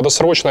 ребят, надо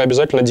срочно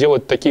обязательно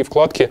делать такие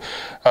вкладки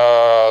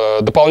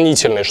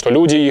дополнительные, что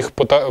люди их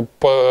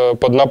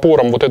под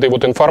напором вот этой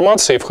вот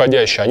информации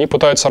входящей, они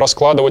пытаются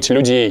раскладывать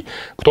людей.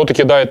 Кто-то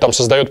кидает, там,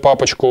 создает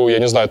папочку, я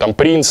не знаю, там,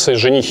 принцы,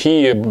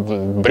 женихи,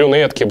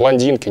 брюнетки,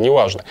 блондинки,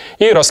 неважно.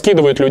 И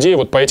раскидывает людей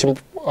вот по этим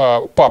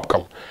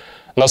папкам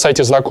на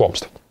сайте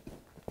знакомств.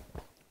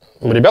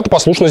 Ребята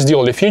послушно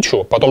сделали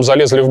фичу, потом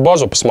залезли в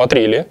базу,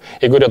 посмотрели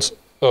и говорят,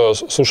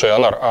 слушай,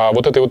 Анар, а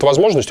вот этой вот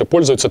возможностью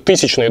пользуются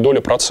тысячные доли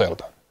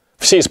процента.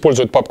 Все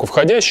используют папку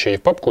 «Входящие» и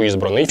папку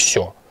 «Избранные», и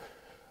все.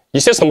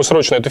 Естественно, мы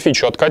срочно эту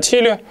фичу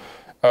откатили,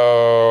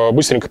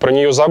 быстренько про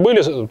нее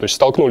забыли, то есть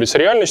столкнулись с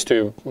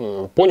реальностью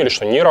и поняли,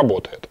 что не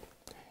работает.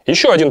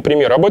 Еще один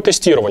пример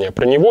АБ-тестирования.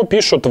 Про него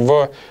пишут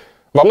во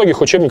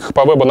многих учебниках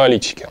по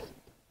веб-аналитике.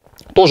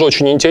 Тоже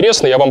очень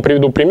интересно, я вам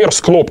приведу пример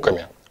с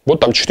кнопками. Вот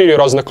там 4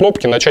 разных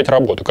кнопки «Начать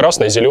работу».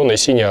 Красная, зеленая,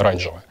 синяя,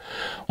 оранжевая.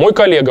 Мой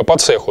коллега по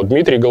цеху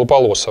Дмитрий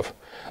Голополосов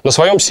на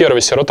своем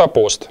сервисе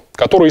Ротопост,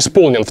 который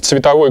исполнен в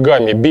цветовой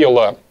гамме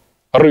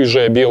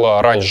бело-рыжая,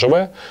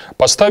 бело-оранжевая,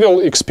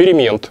 поставил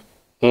эксперимент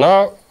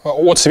о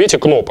цвете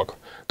кнопок.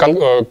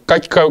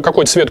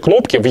 Какой цвет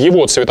кнопки в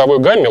его цветовой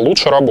гамме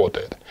лучше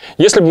работает.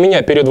 Если бы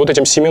меня перед вот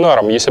этим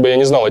семинаром, если бы я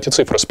не знал эти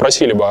цифры,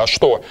 спросили бы, а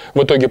что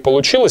в итоге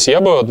получилось, я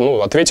бы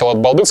ответил от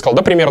балды, сказал,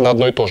 да примерно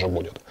одно и то же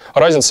будет.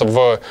 Разница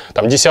в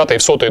десятой,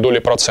 в сотой доли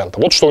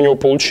процента. Вот что у него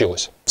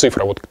получилось.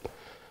 Цифра вот.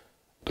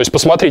 То есть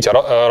посмотрите,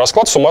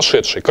 расклад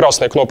сумасшедший.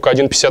 Красная кнопка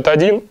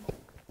 1,51,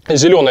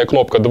 зеленая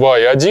кнопка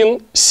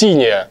 2,1,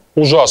 синяя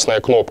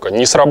ужасная кнопка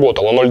не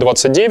сработала,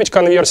 0,29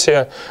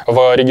 конверсия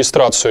в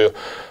регистрацию,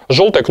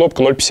 желтая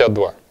кнопка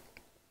 0,52.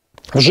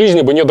 В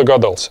жизни бы не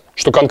догадался,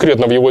 что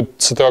конкретно в его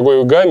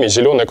цветовой гамме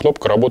зеленая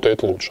кнопка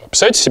работает лучше.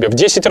 Представьте себе, в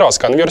 10 раз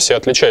конверсия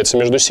отличается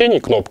между синей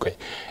кнопкой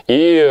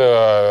и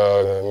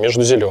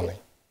между зеленой.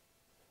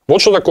 Вот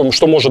что такое,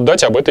 что может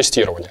дать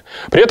АБ-тестирование.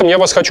 При этом я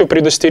вас хочу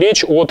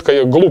предостеречь от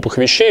глупых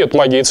вещей, от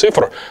магии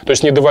цифр, то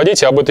есть не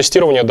доводите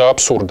АБ-тестирование до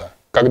абсурда,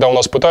 когда у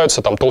нас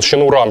пытаются там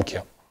толщину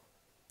рамки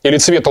или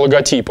цвет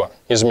логотипа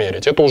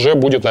измерить. Это уже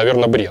будет,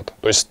 наверное, бред.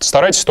 То есть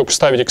старайтесь только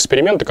ставить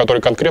эксперименты,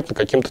 которые конкретно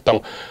каким-то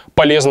там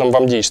полезным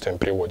вам действием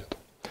приводят.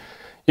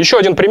 Еще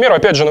один пример,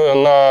 опять же,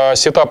 на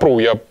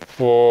Setup.ru я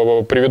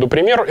приведу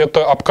пример.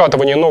 Это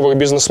обкатывание новых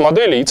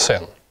бизнес-моделей и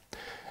цен.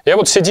 Я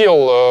вот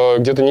сидел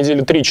где-то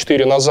недели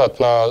 3-4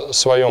 назад на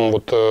своем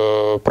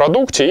вот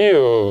продукте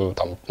и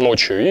там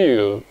ночью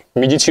и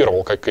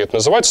медитировал, как это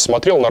называется,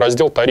 смотрел на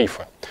раздел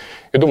тарифы.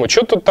 И думаю,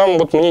 что-то там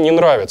вот мне не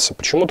нравится.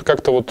 Почему-то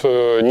как-то вот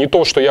не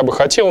то, что я бы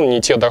хотел,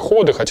 не те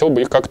доходы, хотел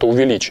бы их как-то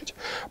увеличить.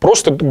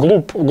 Просто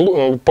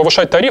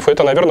повышать тарифы,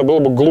 это, наверное, было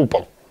бы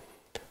глупо.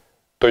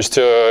 То есть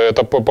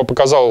это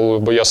показал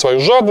бы я свою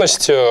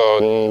жадность,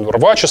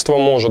 рвачество,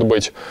 может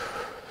быть.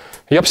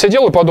 Я бы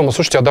сидел и подумал,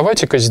 слушайте, а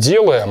давайте-ка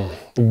сделаем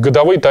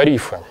годовые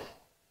тарифы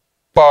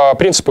по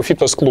принципу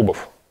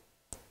фитнес-клубов.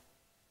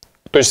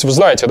 То есть, вы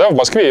знаете, да, в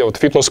Москве вот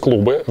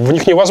фитнес-клубы, в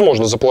них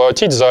невозможно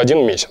заплатить за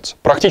 1 месяц.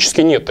 Практически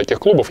нет таких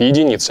клубов,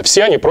 единицы.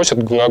 Все они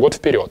просят на год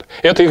вперед.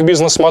 Это их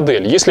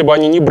бизнес-модель. Если бы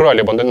они не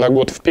брали бы на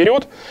год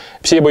вперед,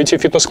 все бы эти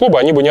фитнес-клубы,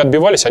 они бы не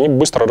отбивались, они бы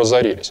быстро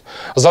разорились.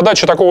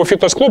 Задача такого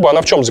фитнес-клуба,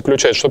 она в чем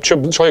заключается?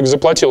 Чтобы человек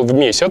заплатил в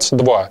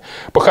месяц-два,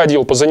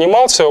 походил,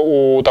 позанимался,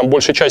 у там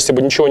большей части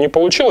бы ничего не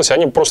получилось,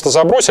 они бы просто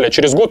забросили, а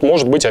через год,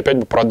 может быть, опять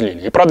бы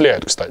продлили. И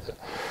продляют, кстати.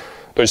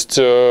 То есть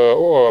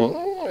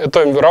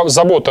это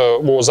забота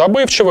о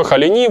забывчивых, о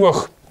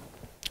ленивых,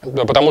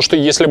 потому что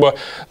если бы,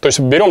 то есть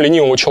берем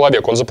ленивого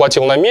человека, он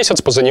заплатил на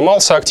месяц,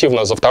 позанимался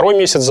активно, за 2-й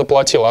месяц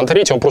заплатил, а на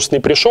 3-й он просто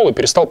не пришел и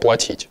перестал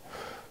платить.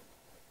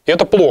 И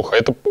это плохо,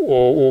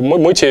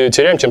 мы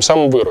теряем тем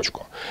самым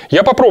выручку.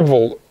 Я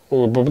попробовал,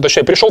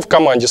 точнее, пришел в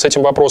команде с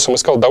этим вопросом и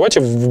сказал,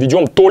 давайте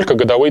введем только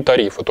годовые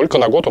тарифы, только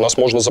на год у нас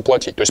можно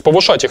заплатить. То есть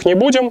повышать их не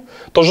будем,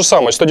 то же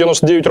самое,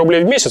 199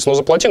 рублей в месяц, но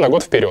заплати на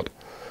год вперед.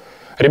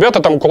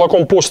 Ребята там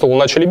кулаком по столу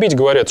начали бить,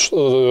 говорят,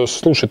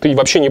 слушай, ты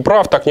вообще не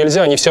прав, так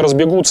нельзя, они все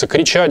разбегутся,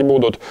 кричать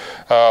будут,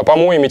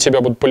 помоями тебя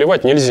будут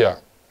поливать, нельзя.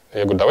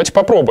 Я говорю, давайте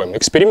попробуем,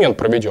 эксперимент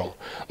проведем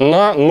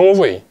на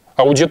новой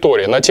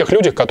аудитории, на тех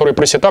людях, которые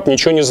про сетап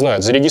ничего не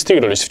знают,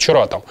 зарегистрировались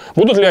вчера там.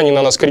 Будут ли они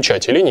на нас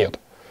кричать или нет?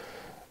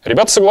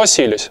 Ребята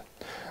согласились.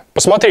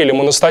 Посмотрели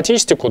мы на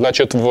статистику,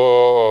 значит,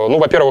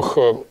 во-первых,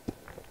 у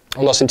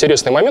нас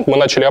интересный момент, мы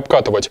начали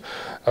обкатывать,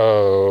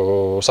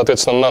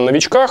 соответственно, на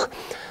новичках.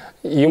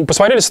 И мы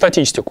посмотрели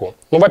статистику.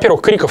 Ну,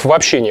 во-первых, криков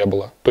вообще не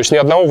было. То есть ни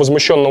одного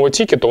возмущенного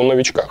тикета у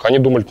новичках. Они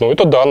думали, ну,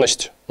 это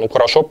данность. Ну,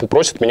 хорошо,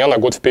 просят меня на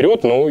год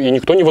вперед, ну, и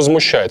никто не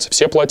возмущается,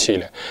 все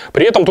платили.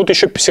 При этом тут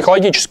еще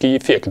психологический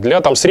эффект. Для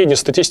там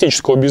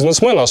среднестатистического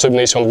бизнесмена,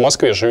 особенно если он в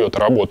Москве живет и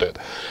работает,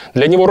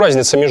 для него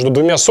разница между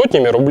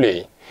 200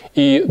 рублей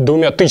и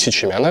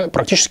 2000, она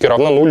практически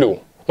равна нулю.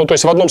 Ну, то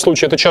есть в одном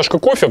случае это чашка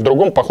кофе, в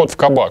другом поход в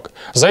кабак.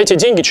 За эти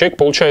деньги человек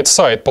получает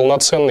сайт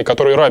полноценный,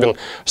 который равен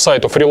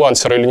сайту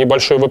фрилансера или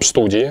небольшой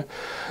веб-студии,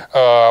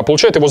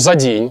 получает его за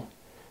день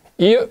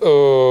и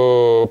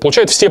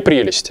получает все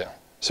прелести,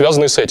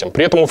 связанные с этим.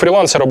 При этом у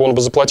фрилансера бы он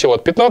бы заплатил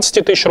от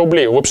 15 тысяч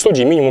рублей, у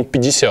веб-студии минимум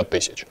 50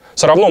 тысяч.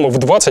 Все равно мы в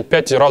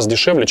 25 раз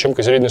дешевле, чем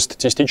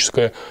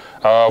среднестатистическая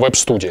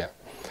веб-студия.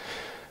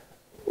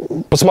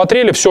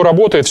 Посмотрели, все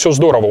работает, все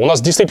здорово. У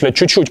нас действительно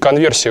чуть-чуть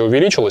конверсия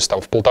увеличилась,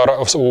 там,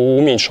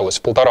 уменьшилась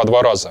в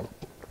 1,5-2 раза.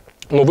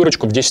 Но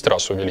выручка в 10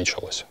 раз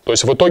увеличилась. То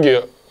есть в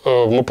итоге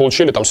мы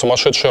получили там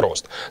сумасшедший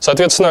рост.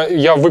 Соответственно,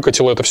 я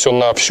выкатил это все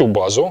на всю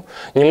базу.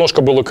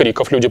 Немножко было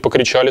криков, люди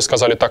покричали,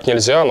 сказали, так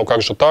нельзя, ну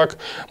как же так.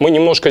 Мы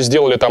немножко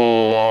сделали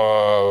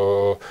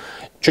там...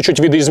 Чуть-чуть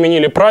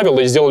видоизменили правила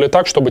и сделали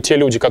так, чтобы те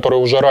люди, которые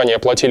уже ранее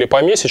платили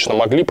помесячно,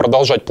 могли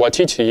продолжать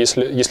платить.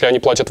 Если они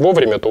платят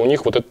вовремя, то у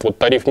них вот этот вот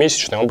тариф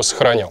месячный, он бы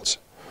сохранялся.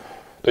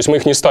 То есть мы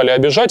их не стали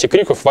обижать, и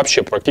криков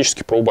вообще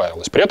практически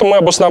проубавилось. При этом мы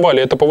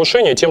обосновали это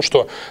повышение тем,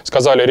 что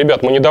сказали,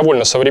 ребят, мы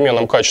недовольны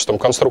современным качеством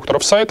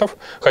конструкторов сайтов,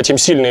 хотим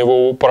сильно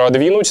его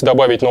продвинуть,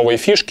 добавить новые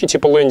фишки,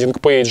 типа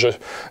лендинг-пейджи,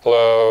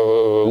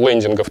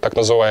 лендингов так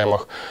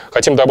называемых.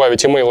 Хотим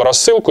добавить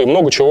email-рассылку и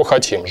много чего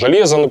хотим.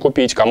 Железо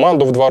накупить,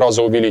 команду в 2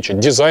 раза увеличить,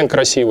 дизайн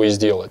красивый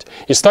сделать.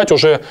 И стать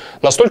уже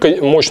настолько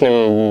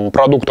мощным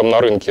продуктом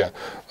на рынке,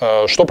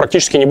 что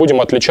практически не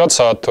будем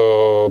отличаться от...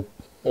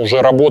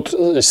 уже работ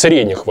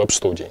средних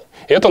веб-студий.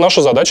 И это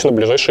наша задача на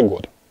ближайший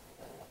год.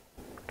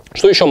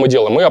 Что еще мы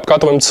делаем? Мы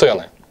обкатываем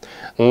цены,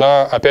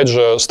 опять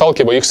же,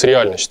 сталкивая их с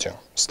реальностью,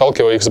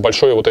 сталкивая их с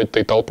большой вот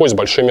этой толпой, с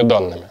большими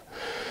данными.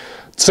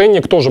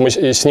 Ценник тоже,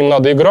 с ним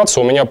надо играться.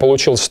 У меня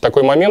получился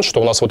такой момент,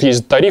 что у нас вот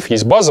есть тариф,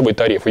 есть базовый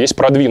тариф, есть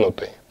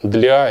продвинутый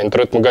для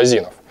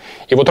интернет-магазинов.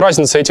 И вот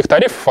разница этих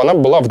тарифов, она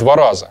была в 2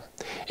 раза.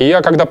 И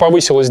я, когда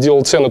повысил и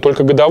сделал цены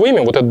только годовыми,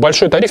 вот этот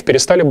большой тариф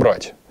перестали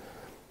брать.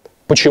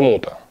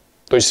 Почему-то.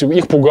 То есть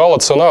их пугала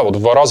цена вот в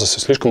 2 раза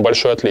слишком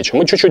большое отличие.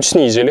 Мы чуть-чуть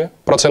снизили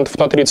процентов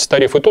на 30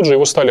 тариф, и тут же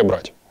его стали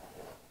брать.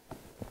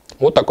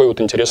 Вот такой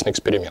вот интересный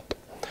эксперимент.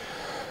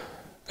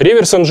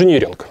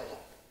 Реверс-инжиниринг,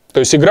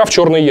 то есть игра в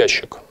черный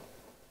ящик.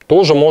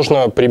 Тоже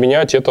можно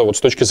применять это вот с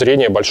точки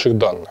зрения больших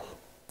данных.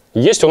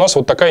 Есть у нас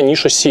вот такая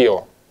ниша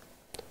SEO.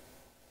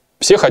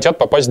 Все хотят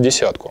попасть в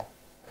десятку.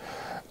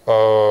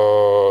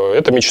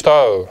 Это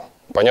мечта...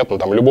 понятно,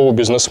 там, любого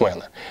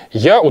бизнесмена.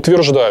 Я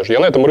утверждаю, я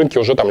на этом рынке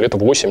уже там лет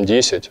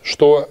 8-10,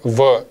 что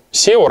в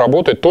SEO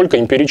работает только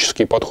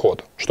эмпирический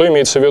подход. Что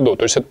имеется в виду?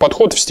 То есть это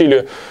подход в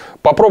стиле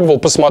попробовал,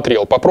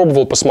 посмотрел,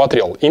 попробовал,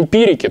 посмотрел.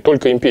 Эмпирики,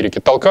 только эмпирики,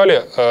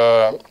 толкали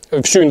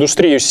всю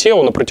индустрию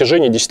SEO на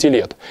протяжении 10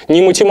 лет.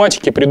 Не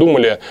математики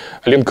придумали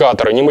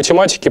линкаторы, не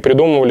математики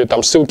придумывали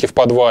там ссылки в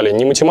подвале,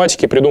 не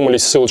математики придумали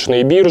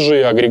ссылочные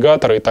биржи,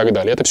 агрегаторы и так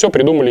далее. Это все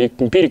придумали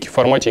эмпирики в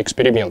формате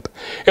эксперимента.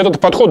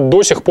 Этот подход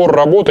до сих пор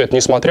работает,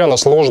 несмотря на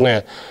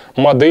сложные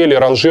модели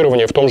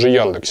ранжирования в том же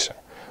Яндексе.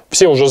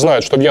 Все уже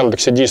знают, что в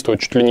Яндексе действует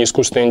чуть ли не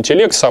искусственный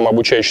интеллект,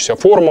 самообучающаяся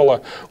формула,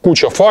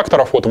 куча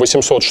факторов, вот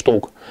 800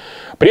 штук.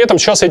 При этом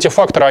сейчас эти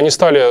факторы, они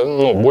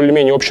стали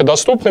более-менее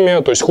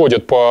общедоступными, то есть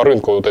ходят по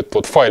рынку вот этот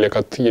вот файлик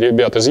от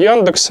ребят из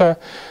Яндекса,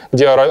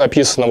 где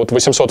описано вот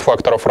 800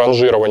 факторов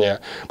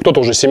ранжирования.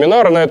 Кто-то уже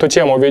семинары на эту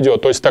тему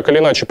ведет, то есть так или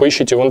иначе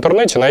поищите в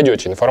интернете,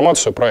 найдете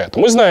информацию про это.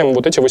 Мы знаем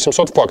вот эти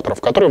 800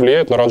 факторов, которые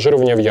влияют на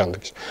ранжирование в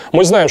Яндексе.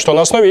 Мы знаем, что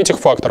на основе этих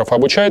факторов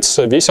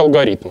обучается весь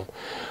алгоритм.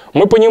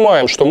 Мы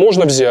понимаем, что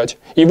можно взять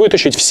и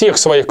вытащить всех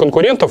своих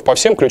конкурентов по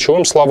всем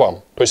ключевым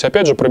словам. То есть,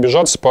 опять же,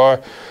 пробежаться по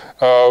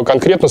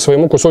конкретно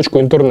своему кусочку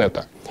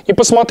интернета. И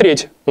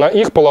посмотреть на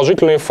их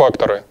положительные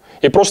факторы.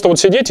 И просто вот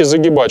сидеть и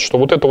загибать, что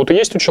вот это вот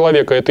есть у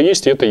человека, это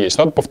есть и это есть.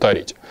 Надо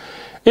повторить.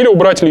 Или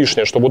убрать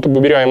лишнее, что вот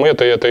выбираем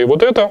это и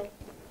вот это.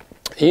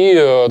 И,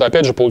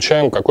 опять же,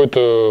 получаем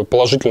какой-то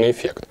положительный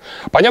эффект.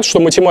 Понятно, что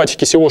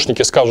математики,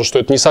 SEOшники скажут, что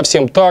это не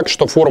совсем так,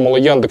 что формула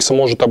Яндекса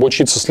может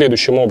обучиться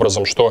следующим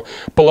образом, что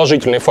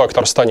положительный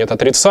фактор станет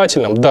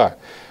отрицательным. Да,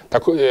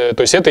 то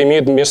есть это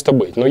имеет место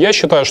быть. Но я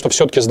считаю, что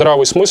все-таки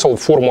здравый смысл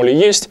в формуле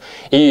есть,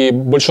 и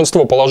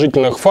большинство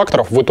положительных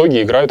факторов в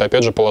итоге играют,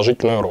 опять же,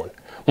 положительную роль.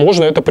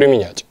 Можно это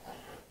применять.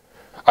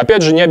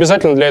 Опять же, не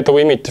обязательно для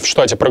этого иметь в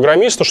штате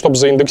программиста, чтобы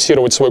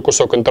заиндексировать свой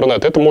кусок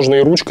интернета. Это можно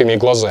и ручками, и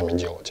глазами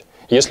делать,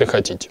 если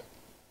хотите.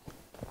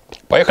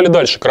 Поехали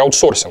дальше.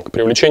 Краудсорсинг,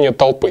 привлечение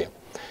толпы.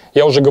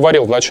 Я уже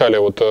говорил в начале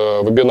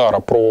вебинара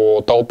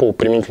про толпу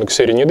применительно к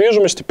сфере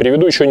недвижимости.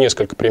 Приведу еще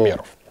несколько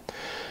примеров.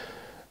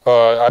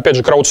 Опять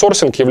же,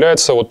 краудсорсинг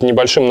является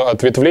небольшим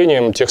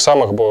ответвлением тех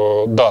самых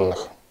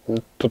данных,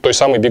 той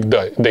самой big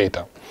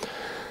data.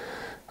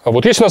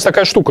 Вот есть у нас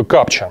такая штука,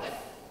 капча.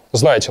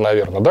 Знаете,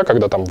 наверное, да,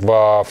 когда там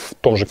в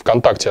том же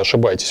ВКонтакте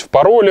ошибаетесь в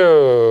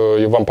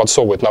пароле, и вам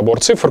подсовывает набор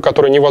цифр,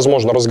 которые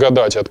невозможно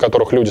разгадать, от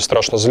которых люди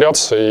страшно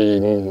злятся, и,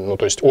 ну,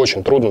 то есть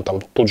очень трудно там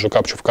тут же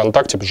капчу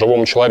ВКонтакте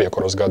живому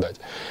человеку разгадать.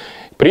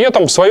 При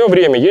этом в свое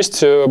время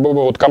есть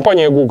вот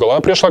компания Google,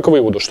 она пришла к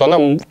выводу, что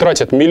она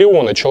тратит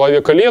миллионы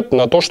человека лет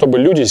на то, чтобы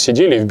люди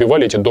сидели и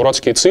вбивали эти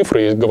дурацкие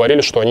цифры и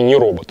говорили, что они не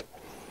робот.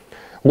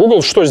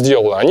 Google что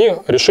сделала? Они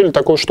решили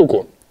такую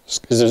штуку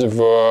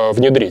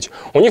внедрить.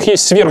 У них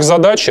есть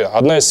сверхзадача.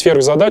 Одна из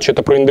сверхзадач —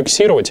 это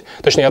проиндексировать,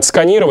 точнее,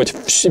 отсканировать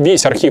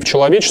весь архив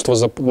человечества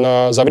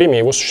за время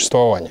его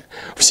существования.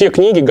 Все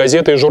книги,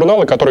 газеты и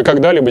журналы, которые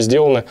когда-либо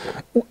сделаны,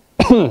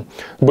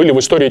 были в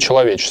истории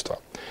человечества.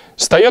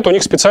 Стоят у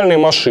них специальные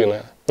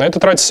машины. На это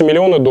тратятся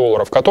миллионы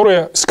долларов,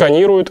 которые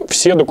сканируют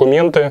все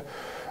документы,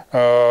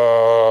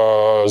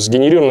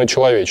 сгенерированные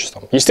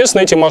человечеством.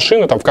 Естественно, эти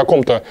машины там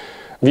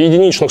в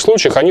единичных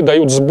случаях они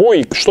дают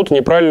сбой, что-то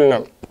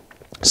неправильно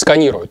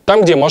сканируют.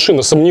 Там, где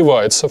машина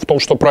сомневается в том,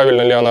 что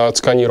правильно ли она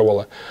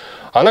отсканировала,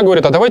 она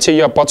говорит: а давайте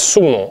я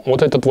подсуну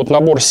вот этот вот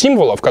набор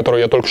символов,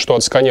 который я только что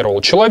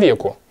отсканировал,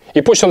 человеку.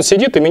 И пусть он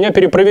сидит и меня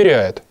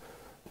перепроверяет,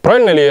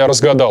 правильно ли я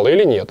разгадал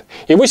или нет.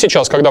 И вы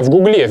сейчас, когда в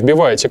Гугле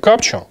вбиваете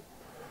капчу,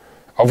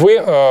 вы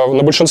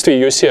на большинстве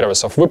ее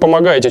сервисов, вы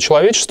помогаете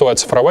человечеству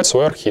оцифровать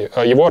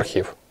его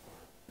архив.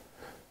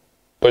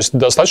 То есть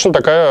достаточно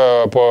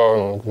такая,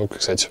 как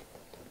сказать,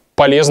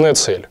 полезная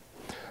цель.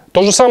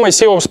 То же самое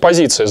SEO с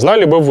позиции.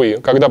 Знали бы вы,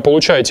 когда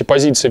получаете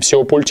позиции в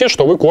SEO-пульте,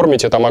 что вы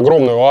кормите там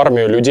огромную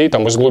армию людей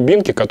там из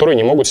глубинки, которые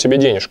не могут себе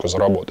денежку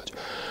заработать.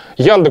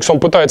 Яндекс, он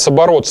пытается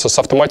бороться с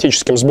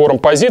автоматическим сбором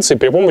позиций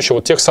при помощи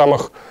вот тех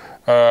самых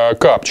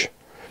капч.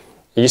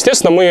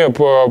 Естественно, мы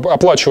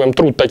оплачиваем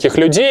труд таких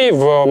людей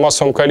в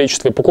массовом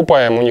количестве,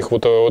 покупаем у них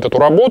вот эту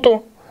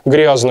работу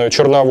грязную,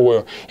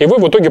 черновую, и вы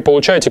в итоге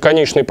получаете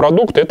конечный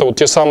продукт, это вот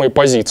те самые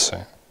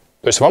позиции.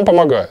 То есть вам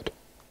помогают.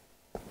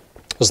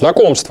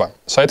 Знакомства,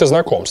 сайты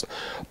знакомств.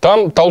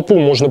 Там толпу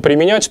можно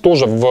применять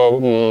тоже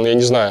я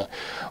не знаю,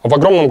 в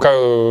огромном...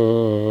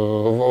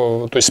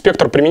 То есть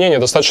спектр применения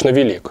достаточно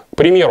велик. К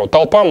примеру,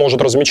 толпа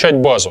может размечать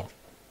базу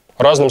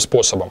разным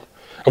способом.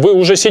 Вы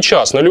уже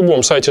сейчас на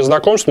любом сайте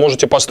знакомств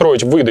можете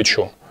построить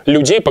выдачу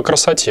людей по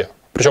красоте,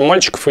 причем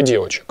мальчиков и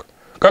девочек.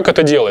 Как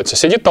это делается?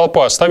 Сидит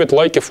толпа, ставит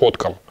лайки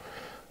фоткам.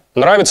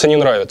 Нравится, не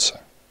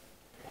нравится.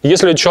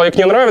 Если человек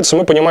не нравится,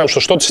 мы понимаем, что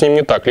что-то с ним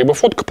не так. Либо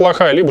фотка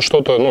плохая, либо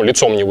что-то,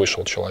 лицом не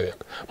вышел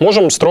человек.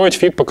 Можем строить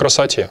фид по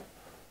красоте,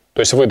 то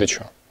есть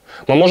выдачу.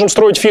 Мы можем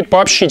строить фид по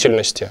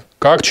общительности.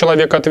 Как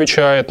человек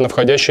отвечает на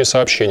входящие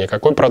сообщения,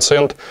 какой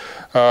процент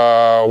у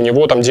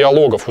него там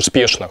диалогов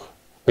успешных,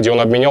 где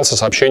он обменялся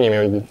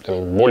сообщениями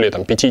более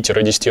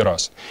 5-10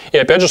 раз. И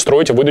опять же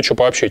строить выдачу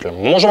по общительным.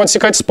 Мы можем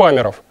отсекать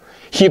спамеров,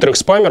 хитрых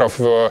спамеров,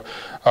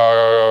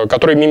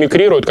 которые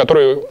мимикрируют,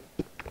 которые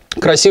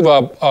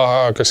красиво,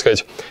 как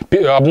сказать,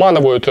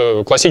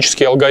 обманывают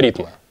классические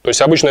алгоритмы. То есть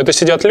обычно это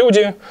сидят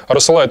люди,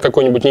 рассылают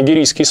какой-нибудь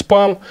нигерийский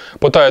спам,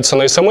 пытаются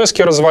на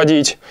смс-ки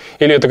разводить,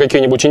 или это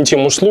какие-нибудь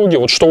интим-услуги,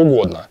 вот что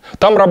угодно.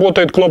 Там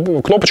работает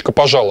кнопочка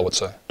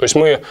 «пожаловаться». То есть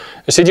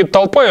сидит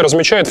толпа и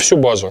размечает всю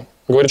базу.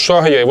 Говорит, что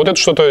ага, вот это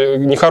что-то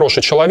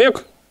нехороший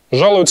человек,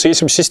 жалуется,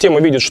 если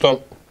система видит, что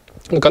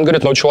на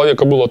конкретного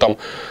человека было там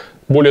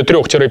более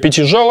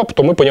 3-5 жалоб,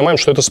 то мы понимаем,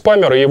 что это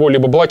спамер, и его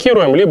либо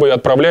блокируем, либо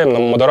отправляем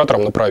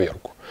модераторам на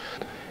проверку.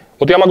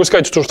 Вот я могу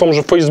сказать, что в том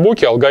же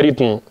Фейсбуке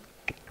алгоритм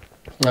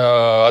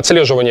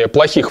отслеживания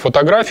плохих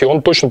фотографий,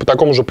 он точно по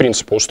такому же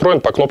принципу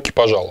устроен, по кнопке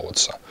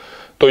 «пожаловаться».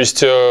 То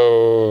есть,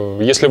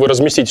 если вы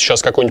разместите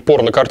сейчас какую-нибудь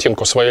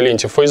порно-картинку в своей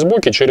ленте в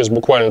Фейсбуке, через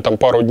буквально там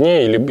пару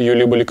дней ее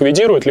либо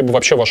ликвидируют, либо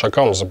вообще ваш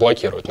аккаунт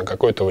заблокируют на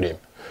какое-то время.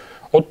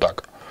 Вот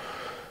так.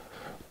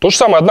 То же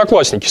самое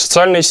Одноклассники,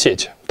 социальная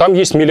сеть. Там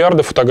есть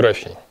миллиарды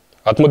фотографий.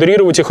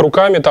 Отмодерировать их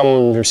руками,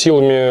 там,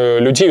 силами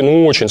людей,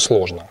 очень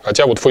сложно.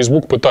 Хотя вот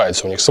Facebook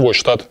пытается, у них свой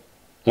штат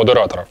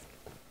модераторов.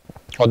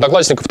 У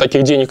Одноклассников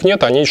таких денег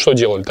нет, они что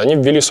делали? Они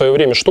ввели в свое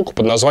время штуку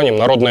под названием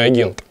 «Народный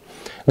агент»,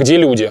 где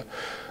люди,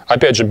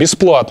 опять же,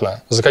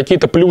 бесплатно, за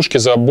какие-то плюшки,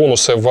 за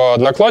бонусы в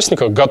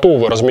Одноклассниках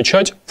готовы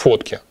размечать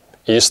фотки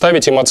и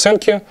ставить им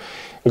оценки,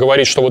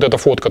 говорить, что вот эта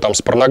фотка там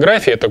с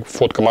порнографией, это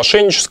фотка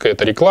мошенническая,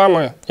 это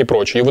реклама и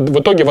прочее. И в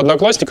итоге в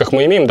Одноклассниках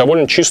мы имеем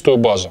довольно чистую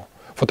базу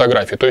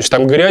фотографий. То есть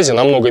там грязи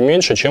намного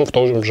меньше, чем в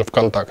том же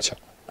ВКонтакте.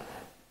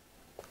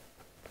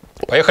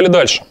 Поехали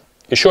дальше.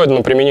 Еще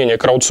одно применение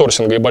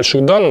краудсорсинга и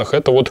больших данных –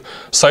 это вот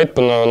сайт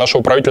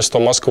нашего правительства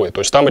Москвы. То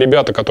есть там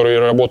ребята, которые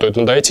работают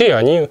над IT,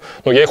 они,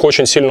 я их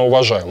очень сильно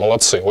уважаю,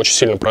 молодцы, очень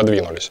сильно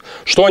продвинулись.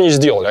 Что они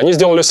сделали? Они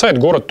сделали сайт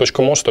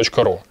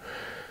город.mos.ru.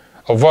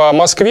 В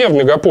Москве, в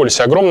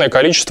мегаполисе, огромное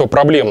количество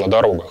проблем на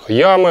дорогах.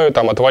 Ямы,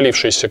 там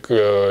отвалившиеся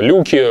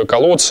люки,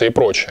 колодцы и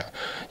прочее.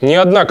 Ни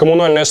одна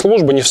коммунальная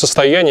служба не в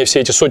состоянии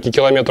все эти сотни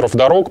километров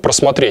дорог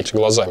просмотреть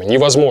глазами.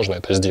 Невозможно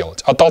это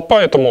сделать. А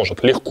толпа это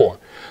может легко.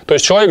 То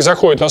есть человек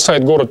заходит на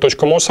сайт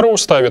город.mos.ru,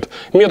 ставит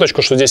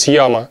меточку, что здесь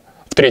яма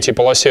в 3-й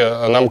полосе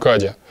на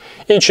МКАДе,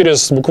 и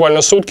через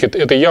буквально сутки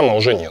этой ямы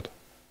уже нет.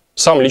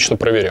 Сам лично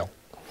проверял.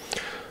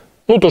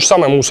 Ну, то же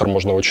самое мусор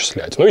можно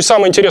вычислять. Ну и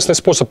самый интересный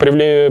способ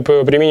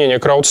применения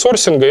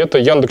краудсорсинга – это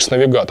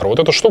Яндекс.Навигатор. Вот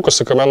эта штука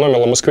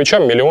сэкономила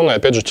москвичам миллионы,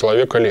 опять же,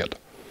 человека лет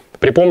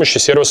при помощи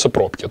сервиса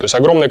пробки. То есть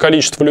огромное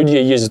количество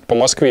людей ездит по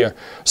Москве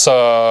с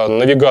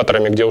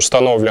навигаторами, где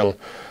установлен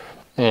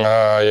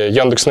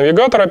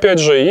Яндекс.Навигатор, опять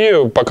же,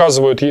 и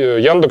показывают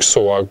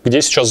Яндексу, а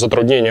где сейчас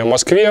затруднения в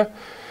Москве.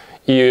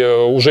 И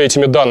уже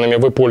этими данными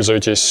вы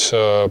пользуетесь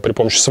при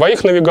помощи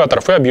своих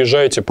навигаторов и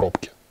объезжаете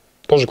пробки.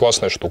 Тоже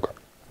классная штука.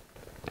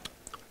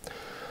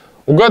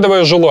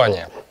 Угадывая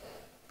желания.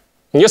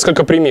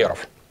 Несколько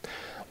примеров.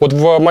 Вот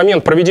в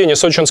момент проведения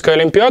Сочинской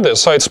Олимпиады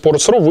сайт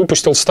Sports.ru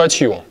выпустил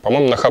статью,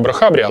 по-моему, на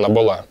Хабре она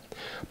была,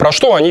 про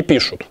что они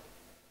пишут.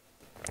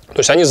 То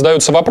есть они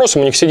задаются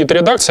вопросом, у них сидит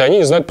редакция, они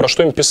не знают, про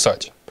что им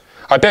писать.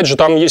 Опять же,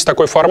 там есть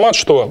такой формат,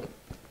 что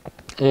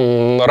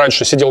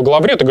раньше сидел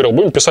главред и говорил,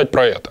 будем писать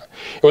про это.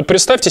 И вот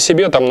представьте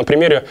себе, там, на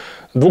примере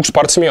двух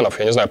спортсменов,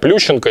 я не знаю,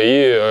 Плющенко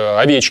и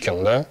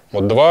Овечкин, да?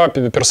 Вот два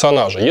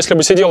персонажа. Если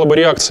бы сидела бы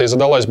редакция и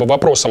задалась бы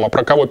вопросом, а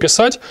про кого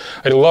писать,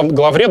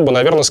 главред бы,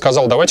 наверное,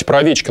 сказал, давайте про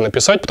Овечкина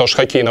писать, потому что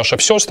хоккей наше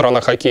все,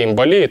 страна хоккеем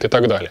болеет и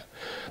так далее.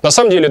 На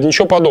самом деле это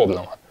ничего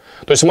подобного.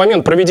 То есть в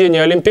момент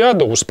проведения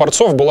Олимпиады у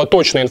спортсов была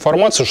точная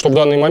информация, что в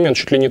данный момент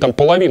чуть ли не там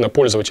половина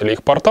пользователей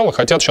их портала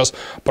хотят сейчас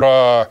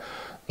про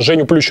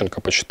Женю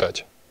Плющенко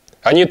почитать.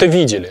 Они это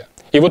видели.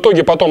 И в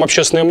итоге потом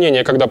общественное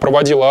мнение, когда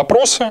проводило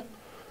опросы,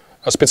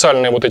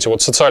 специальные вот эти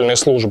вот социальные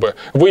службы,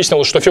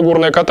 выяснилось, что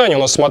фигурное катание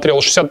у нас смотрело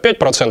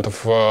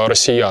 65%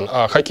 россиян,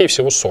 а хоккей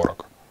всего 40%.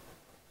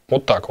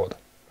 Вот так вот.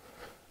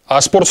 А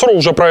Sports.ru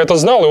уже про это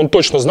знал, и он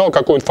точно знал,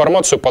 какую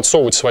информацию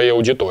подсовывать своей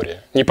аудитории.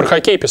 Не про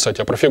хоккей писать,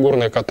 а про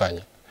фигурное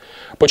катание.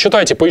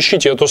 Почитайте,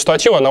 поищите эту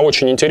статью, она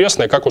очень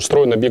интересная, как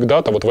устроена Big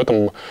Data вот в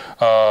этом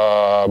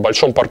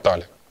большом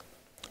портале.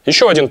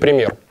 Еще один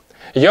пример.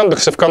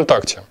 Яндекс и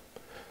ВКонтакте.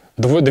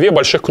 Две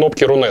больших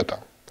кнопки Рунета.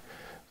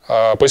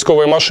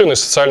 Поисковые машины,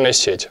 социальная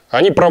сеть.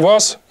 Они про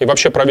вас и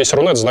вообще про весь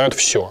Рунет знают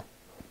все.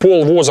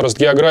 Пол, возраст,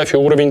 география,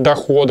 уровень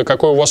дохода,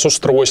 какое у вас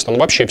устройство, ну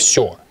вообще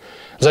все.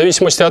 В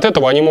зависимости от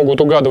этого они могут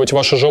угадывать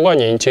ваши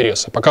желания и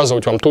интересы,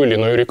 показывать вам ту или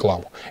иную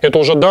рекламу. Это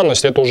уже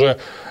данность, это уже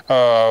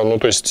ну,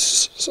 то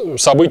есть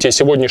события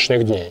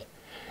сегодняшних дней.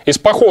 Из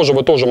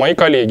похожего тоже мои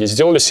коллеги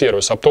сделали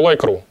сервис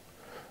Aptolike.ru,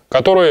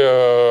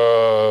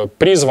 который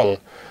призван,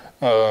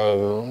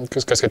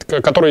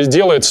 который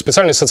делает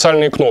специальные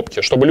социальные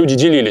кнопки, чтобы люди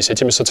делились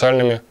этими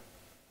социальными,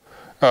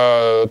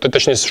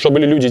 точнее,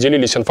 чтобы люди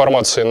делились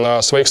информацией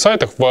на своих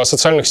сайтах в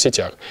социальных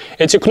сетях.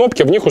 Эти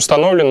кнопки, в них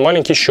установлен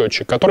маленький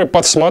счетчик, который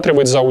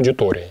подсматривает за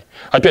аудиторией.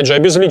 Опять же,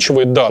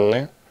 обезличивает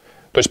данные,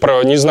 то есть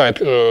не знает,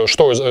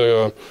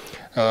 что,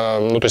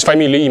 ну, то есть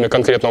фамилия, имя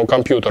конкретного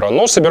компьютера,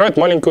 но собирает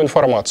маленькую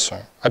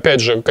информацию. Опять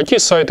же, какие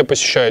сайты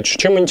посещает,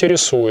 чем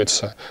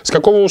интересуется, с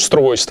какого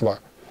устройства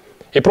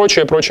и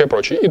прочее, прочее,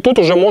 прочее. И тут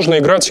уже можно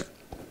играть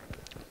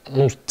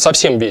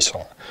совсем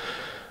весело.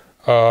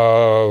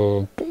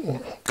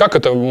 Как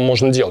это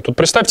можно делать? Тут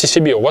представьте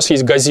себе, у вас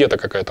есть газета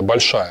какая-то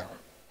большая,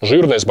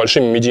 жирная, с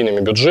большими медийными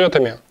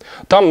бюджетами.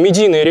 Там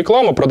медийная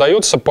реклама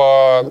продается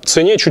по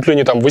цене чуть ли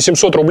не там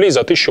 800 рублей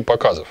за 1000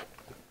 показов.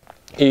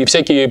 И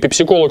всякие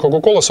пепси-колы,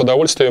 кока-кола с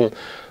удовольствием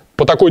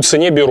по такой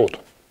цене берут.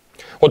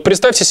 Вот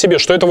представьте себе,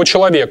 что этого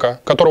человека,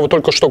 которого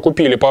только что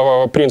купили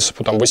по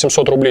принципу там,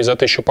 800 рублей за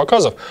 1000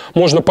 показов,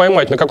 можно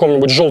поймать на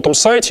каком-нибудь желтом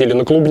сайте или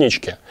на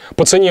клубничке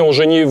по цене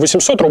уже не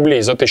 800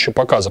 рублей за 1000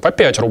 показов, а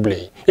 5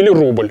 рублей или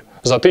рубль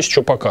за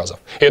 1000 показов.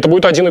 И это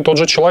будет один и тот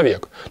же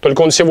человек.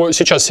 Только он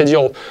сейчас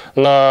сидел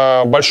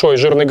на большой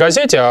жирной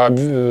газете, а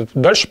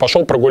дальше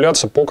пошел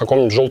прогуляться по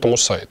какому-нибудь желтому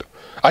сайту.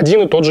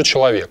 Один и тот же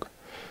человек.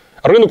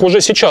 Рынок уже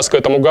сейчас к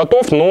этому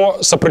готов, но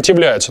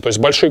сопротивляется. То есть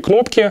большие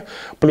кнопки,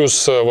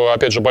 плюс,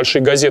 опять же,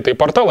 большие газеты и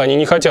порталы, они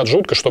не хотят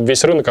жутко, чтобы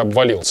весь рынок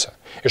обвалился.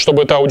 И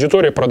чтобы эта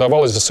аудитория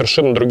продавалась за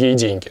совершенно другие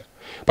деньги.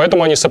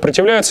 Поэтому они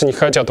сопротивляются, не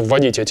хотят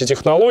вводить эти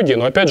технологии.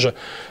 Но, опять же,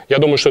 я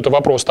думаю, что это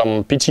вопрос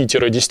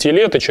 5-10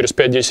 лет, и через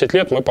 5-10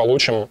 лет мы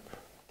получим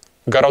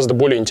гораздо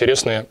более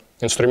интересные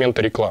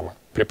инструменты рекламы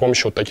при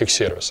помощи вот таких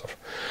сервисов.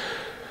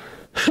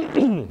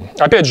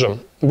 Опять же,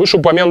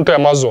 вышеупомянутый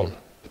Amazon.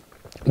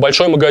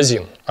 Большой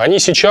магазин. Они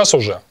сейчас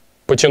уже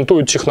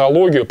патентуют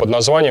технологию под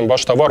названием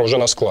 «Ваш товар уже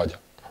на складе».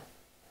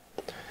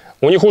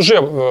 У них уже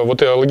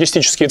вот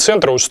логистические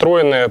центры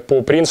устроены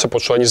по принципу,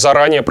 что они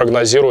заранее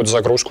прогнозируют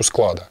загрузку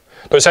склада.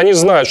 То есть они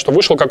знают, что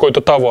вышел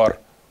какой-то товар,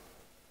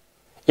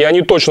 и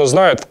они точно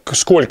знают,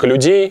 сколько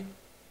людей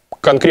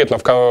конкретно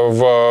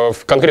в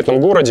конкретном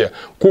городе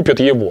купят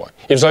его.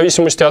 И в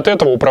зависимости от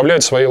этого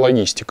управляют своей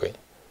логистикой.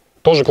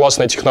 Тоже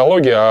классная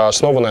технология,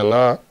 основанная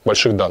на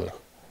больших данных.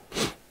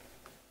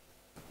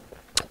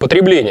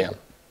 Потребление.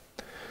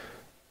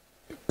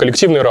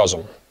 Коллективный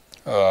разум.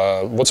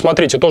 Вот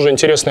смотрите, тоже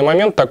интересный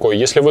момент такой.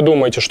 Если вы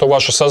думаете, что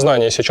ваше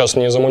сознание сейчас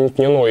не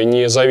замутнено и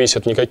не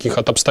зависит никаких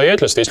от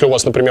обстоятельств, если у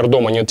вас, например,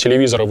 дома нет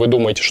телевизора, вы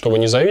думаете, что вы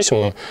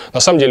независимы, на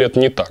самом деле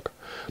это не так.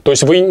 То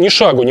есть вы ни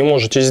шагу не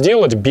можете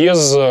сделать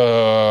без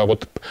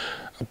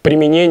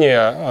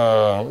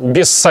применения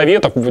без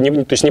советов,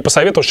 то есть не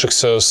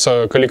посоветовавшихся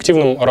с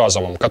коллективным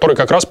разумом, который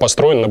как раз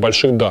построен на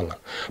больших данных.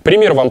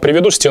 Пример вам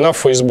приведу: стена в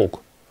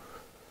Facebook.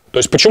 То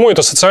есть почему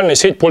эта социальная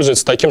сеть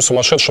пользуется таким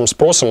сумасшедшим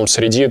спросом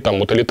среди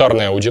вот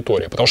элитарной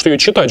аудитории? Потому что ее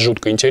читать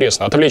жутко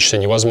интересно, отвлечься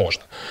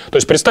невозможно. То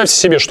есть представьте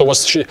себе, что у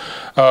вас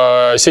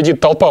сидит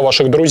толпа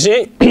ваших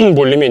друзей,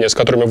 более-менее с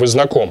которыми вы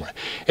знакомы,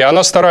 и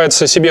она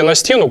старается себе на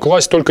стену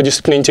класть только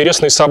действительно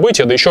интересные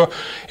события, да еще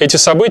эти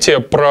события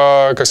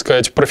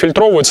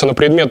профильтровываются на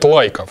предмет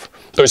лайков.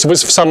 То есть вы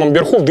в самом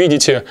верху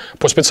видите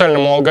по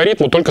специальному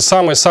алгоритму только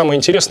самое-самое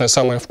интересное,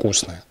 самое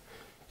вкусное.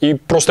 И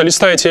просто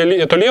листаете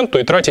эту ленту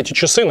и тратите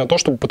часы на то,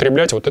 чтобы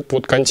потреблять вот этот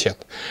вот контент.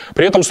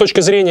 При этом с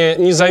точки зрения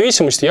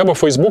независимости я бы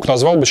Facebook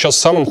назвал бы сейчас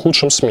самым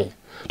худшим СМИ.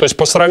 То есть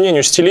по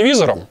сравнению с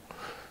телевизором,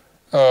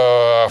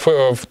 то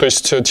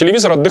есть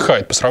телевизор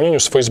отдыхает по сравнению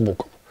с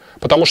Facebook.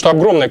 Потому что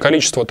огромное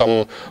количество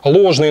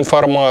ложной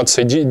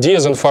информации,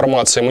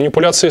 дезинформации,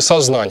 манипуляции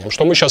сознанием,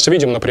 что мы сейчас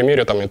видим на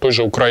примере той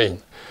же Украины.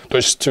 То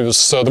есть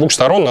с двух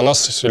сторон на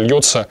нас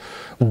льется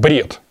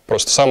бред,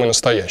 просто самый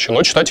настоящий,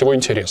 но читать его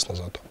интересно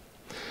зато.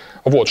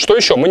 Вот. Что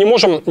еще? Мы не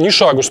можем ни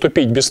шагу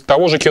ступить без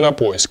того же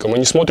Кинопоиска. Мы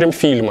не смотрим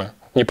фильмы,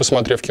 не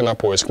посмотрев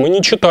Кинопоиск. Мы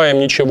не читаем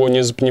ничего,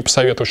 не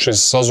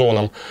посоветовавшись с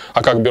Озоном,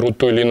 а как берут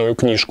ту или иную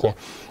книжку,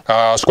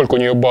 сколько у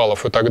нее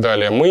баллов и так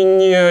далее. Мы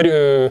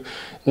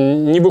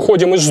не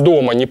выходим из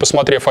дома, не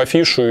посмотрев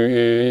афишу,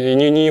 и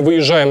не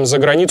выезжаем за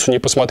границу, не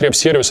посмотрев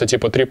сервисы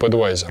типа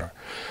TripAdvisor.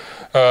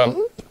 То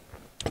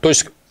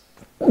есть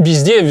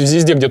везде,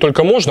 где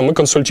только можно, мы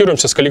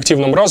консультируемся с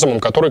коллективным разумом,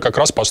 который как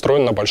раз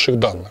построен на больших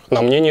данных,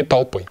 на мнении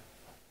толпы.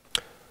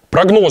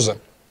 Прогнозы,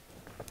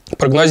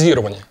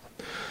 прогнозирование.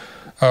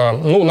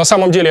 На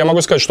самом деле я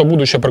могу сказать, что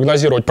будущее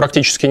прогнозировать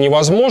практически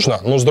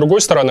невозможно, но с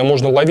другой стороны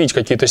можно ловить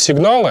какие-то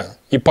сигналы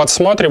и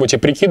подсматривать, и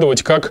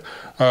прикидывать, как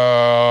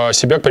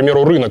себя, к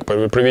примеру, рынок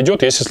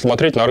проведет, если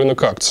смотреть на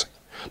рынок акций.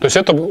 То есть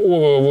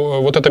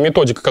вот эта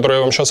методика, которую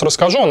я вам сейчас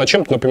расскажу, она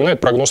чем-то напоминает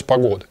прогноз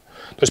погоды.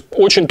 То есть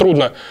очень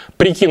трудно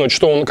прикинуть,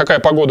 какая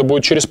погода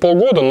будет через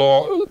полгода,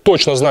 но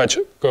точно знать,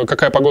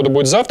 какая погода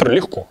будет завтра,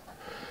 легко.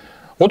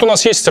 Вот у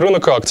нас есть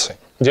рынок акций,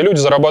 где люди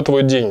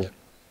зарабатывают деньги.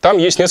 Там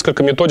есть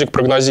несколько методик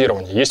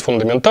прогнозирования. Есть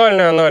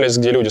фундаментальный анализ,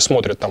 где люди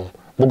смотрят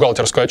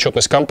бухгалтерскую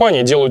отчетность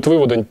компании, делают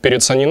выводы,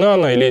 переоценена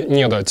она или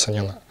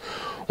недооценена.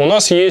 У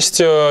нас есть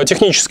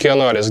технический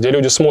анализ, где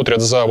люди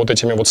смотрят за вот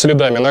этими вот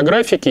следами на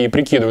графике и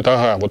прикидывают: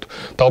 ага, вот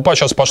толпа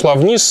сейчас пошла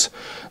вниз,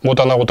 вот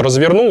она вот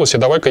развернулась, и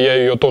давай-ка я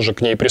ее тоже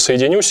к ней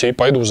присоединюсь и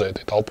пойду за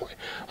этой толпой.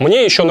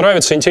 Мне еще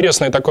нравится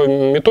интересная такая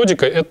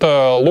методика,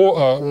 это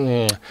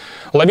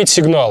ловить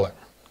сигналы.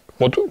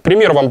 Вот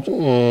пример вам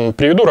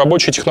приведу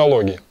рабочей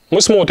технологии.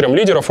 Мы смотрим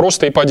лидеров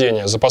роста и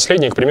падения за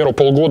последние, к примеру,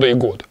 полгода и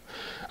год.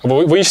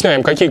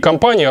 Выясняем, какие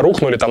компании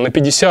рухнули на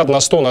 50,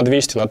 на 100, на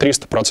 200, на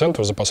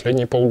 300% за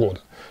последние полгода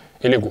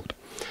или год.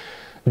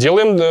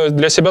 Делаем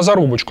для себя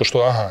зарубочку,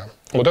 что ага,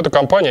 вот эта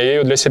компания, я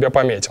ее для себя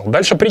пометил.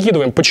 Дальше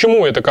прикидываем,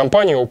 почему эта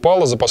компания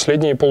упала за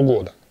последние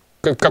полгода.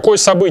 Какое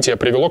событие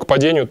привело к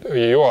падению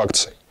ее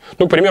акций.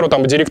 К примеру,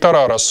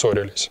 директора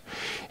рассорились,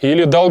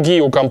 или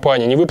долги у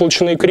компании,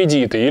 невыплаченные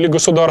кредиты, или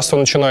государство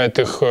начинает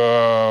их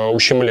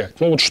ущемлять.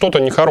 Вот что-то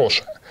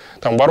нехорошее.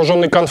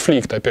 Вооруженный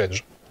конфликт, опять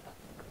же.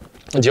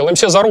 Делаем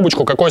себе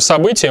зарубочку, какое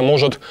событие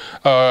может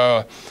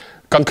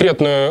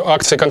конкретную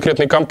акцию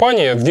конкретной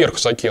компании вверх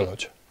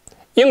закинуть.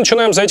 И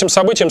начинаем за этим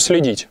событием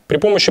следить при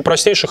помощи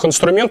простейших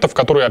инструментов,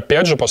 которые,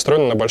 опять же,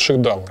 построены на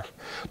больших данных.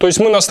 То есть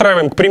мы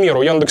настраиваем, к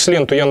примеру,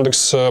 Яндекс.Ленту,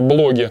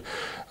 Яндекс.Блоги,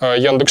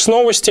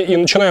 Яндекс.Новости и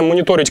начинаем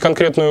мониторить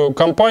конкретную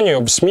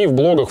компанию в СМИ, в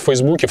блогах, в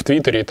Фейсбуке, в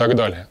Твиттере и так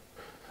далее.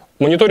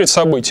 Мониторить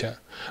события.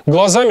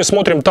 Глазами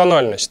смотрим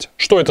тональность.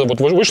 Что это? Вот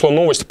вышла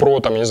новость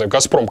про, не знаю,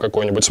 Газпром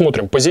какой-нибудь.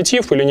 Смотрим,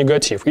 позитив или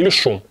негатив, или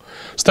шум.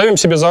 Ставим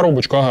себе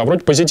зарубочку, ага,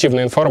 вроде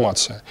позитивная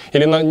информация.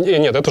 Или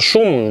нет, это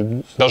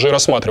шум, даже и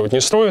рассматривать не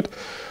стоит.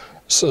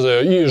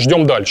 И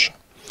ждем дальше.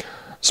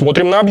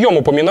 Смотрим на объем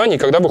упоминаний,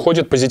 когда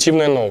выходит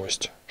позитивная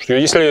новость. Что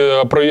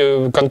если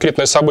про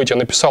конкретное событие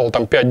написало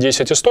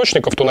 5-10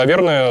 источников, то,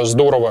 наверное,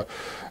 здорово,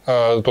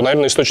 то,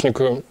 наверное, источник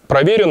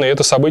проверенный, и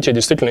это событие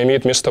действительно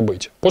имеет место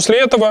быть. После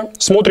этого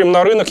смотрим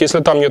на рынок, если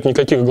там нет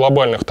никаких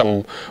глобальных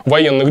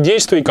военных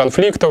действий,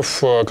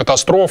 конфликтов,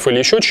 катастроф или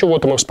еще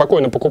чего-то, мы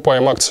спокойно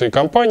покупаем акции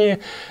компании,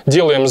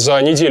 делаем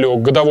за неделю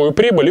годовую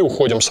прибыль и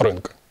уходим с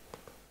рынка.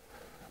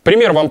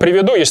 Пример вам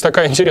приведу. Есть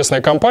такая интересная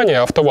компания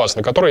 «АвтоВАЗ»,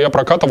 на которой я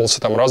прокатывался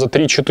раза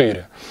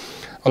 3-4.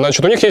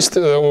 Значит,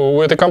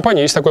 у этой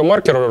компании есть такой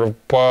маркер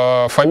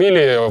по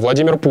фамилии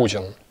Владимир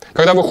Путин.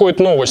 Когда выходит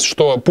новость,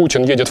 что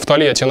Путин едет в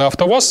Тольятти на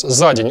АвтоВАЗ,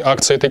 за день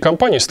акции этой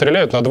компании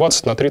стреляют на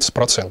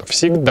 20-30%.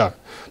 Всегда.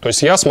 То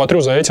есть я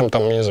смотрю за этим,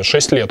 не знаю,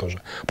 6 лет уже.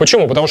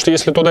 Почему? Потому что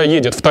если туда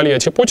едет в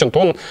Тольятти Путин,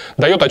 то он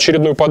дает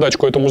очередную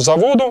подачку этому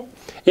заводу,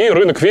 и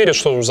рынок верит,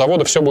 что у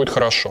завода все будет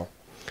хорошо.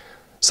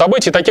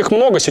 Событий таких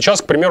много.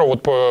 Сейчас, к примеру,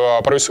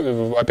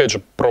 опять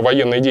же, про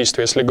военные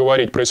действия, если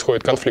говорить,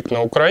 происходит конфликт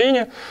на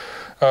Украине.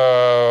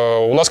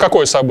 у нас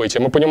какое событие?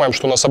 Мы понимаем,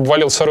 что у нас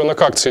обвалился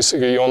рынок акций,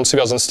 и он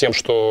связан с тем,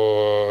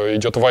 что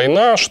идет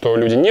война, что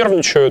люди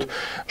нервничают,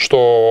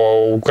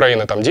 что у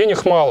Украины там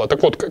денег мало.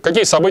 Так вот,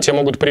 какие события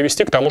могут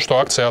привести к тому, что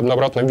акции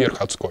обратно вверх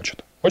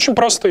отскочат? Очень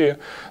простые.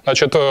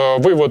 Значит,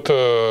 вывод,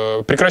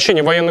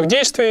 прекращение военных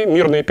действий,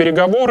 мирные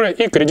переговоры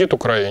и кредит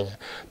Украине.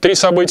 3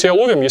 события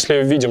ловим,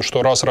 если видим,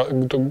 что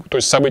то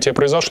есть событие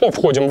произошло,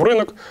 входим в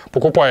рынок,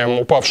 покупаем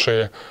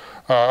упавшие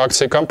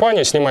акции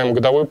компании, снимаем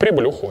годовую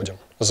прибыль, уходим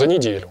за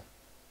неделю.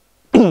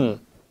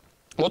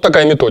 Вот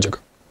такая методика.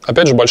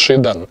 Опять же, большие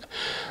данные.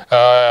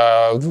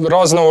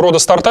 Разного рода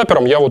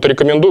стартаперам я вот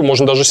рекомендую,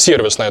 можно даже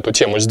сервис на эту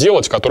тему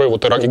сделать, который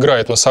вот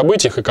играет на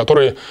событиях и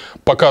который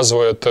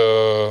показывает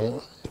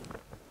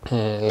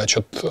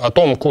значит, о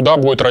том, куда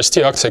будет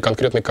расти акции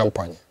конкретной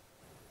компании.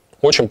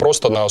 Очень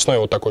просто на основе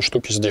вот такой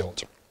штуки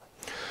сделать.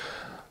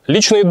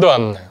 Личные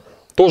данные.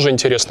 Тоже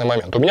интересный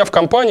момент. У меня в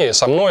компании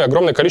со мной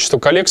огромное количество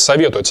коллег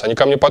советуются. Они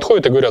ко мне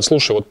подходят и говорят: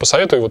 слушай, вот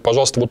посоветуй, вот,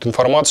 пожалуйста, вот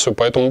информацию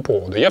по этому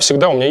поводу. Я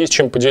всегда, у меня есть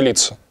чем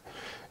поделиться.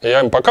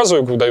 Я им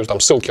показываю, даю там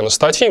ссылки на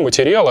статьи,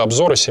 материалы,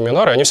 обзоры,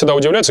 семинары. Они всегда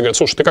удивляются и говорят: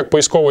 слушай, ты как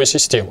поисковая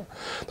система.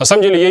 На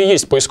самом деле я и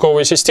есть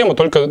поисковая система,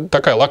 только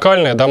такая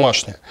локальная,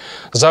 домашняя.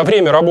 За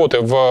время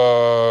работы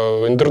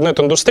в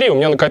интернет-индустрии у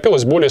меня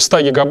накопилось более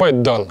 100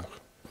 гигабайт данных.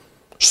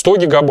 100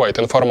 гигабайт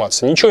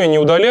информации. Ничего я не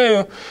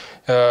удаляю.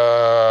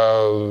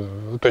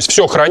 То есть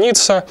все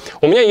хранится.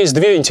 У меня есть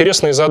 2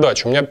 интересные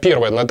задачи. У меня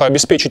первая — это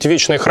обеспечить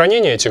вечное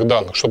хранение этих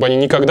данных, чтобы они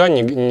никогда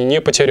не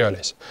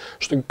потерялись.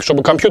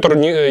 Чтобы компьютер,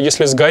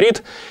 если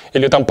сгорит,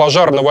 или там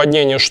пожар,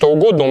 наводнение, что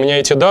угодно, у меня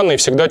эти данные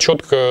всегда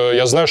четко,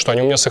 я знаю, что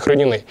они у меня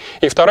сохранены.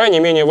 И вторая,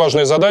 не менее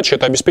важная задача —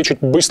 это обеспечить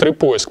быстрый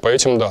поиск по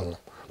этим данным.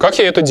 Как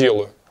я это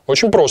делаю?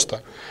 Очень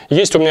просто.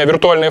 Есть у меня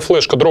виртуальная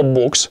флешка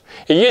Dropbox,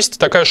 и есть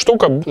такая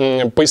штука,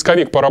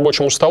 поисковик по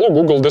рабочему столу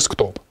Google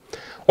Desktop.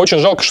 Очень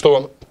жалко,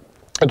 что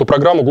эту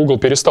программу Google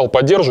перестал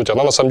поддерживать,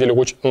 она на самом деле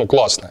очень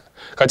классная.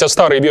 Хотя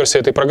старые версии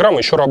этой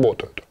программы еще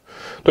работают.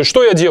 То есть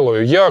что я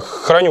делаю? Я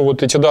храню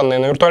вот эти данные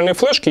на виртуальной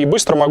флешке и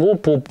быстро могу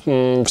по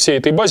всей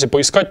этой базе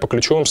поискать по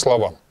ключевым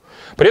словам.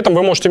 При этом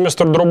вы можете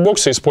вместо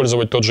Dropbox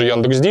использовать тот же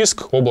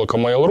Яндекс.Диск, облако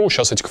Mail.ru,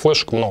 сейчас этих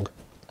флешек много.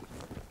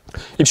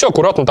 И все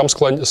аккуратно там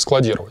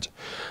складировать.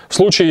 В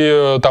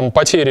случае там,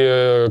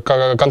 потери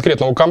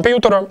конкретного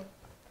компьютера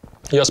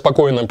я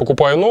спокойно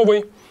покупаю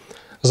новый,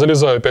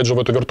 залезаю опять же в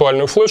эту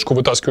виртуальную флешку,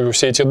 вытаскиваю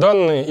все эти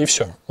данные и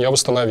все, я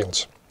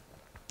восстановился.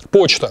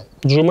 Почта,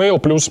 Gmail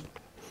плюс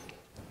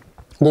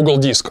Google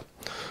Диск.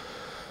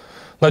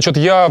 Значит,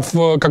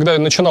 когда я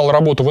начинал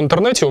работу в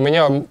интернете, у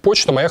меня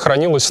почта моя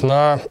хранилась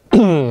на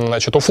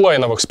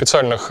офлайновых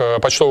специальных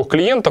почтовых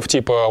клиентов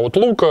типа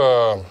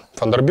Outlook,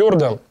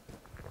 Thunderbird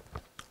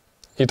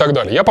и так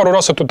далее. Я пару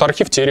раз этот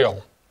архив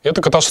терял.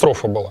 Это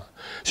катастрофа была.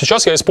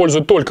 Сейчас я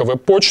использую только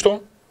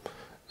веб-почту,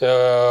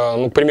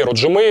 к примеру,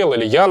 Gmail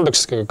или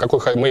Яндекс,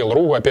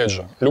 Mail.ru, опять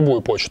же,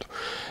 любую почту.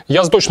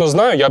 Я точно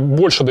знаю, я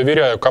больше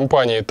доверяю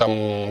компании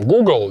там,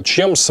 Google,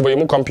 чем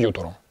своему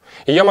компьютеру.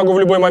 И я могу в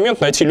любой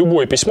момент найти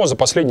любое письмо за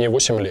последние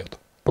 8 лет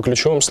по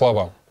ключевым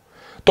словам.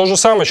 То же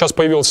самое сейчас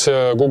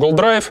появился Google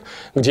Drive,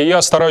 где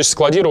я стараюсь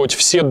складировать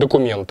все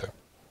документы,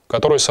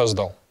 которые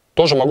создал.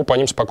 Тоже могу по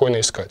ним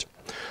спокойно искать.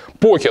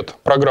 Pocket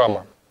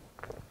программа.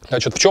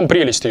 Значит, в чем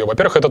прелесть ее?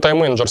 Во-первых, это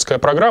тайм-менеджерская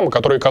программа,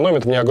 которая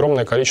экономит мне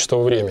огромное количество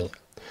времени.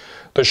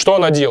 То есть, что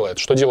она делает?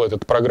 Что делает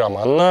эта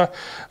программа? Она,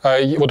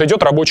 вот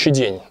идет рабочий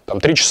день, там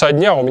 3 часа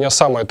дня, у меня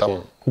самая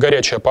там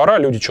горячая пора,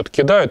 люди что-то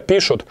кидают,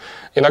 пишут.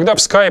 Иногда в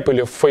Skype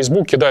или в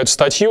Facebook кидают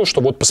статью, что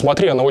вот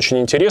посмотри, она очень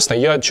интересная.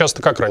 Я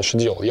часто как раньше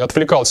делал? Я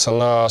отвлекался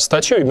на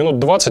статью и минут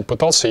 20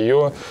 пытался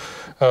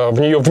в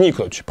нее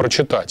вникнуть,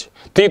 прочитать.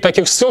 3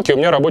 таких ссылки, у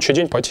меня рабочий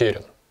день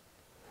потерян.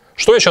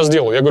 Что я сейчас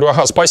делаю? Я говорю: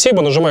 ага,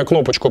 спасибо, нажимаю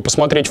кнопочку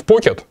 «Посмотреть в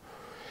Pocket».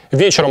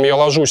 Вечером я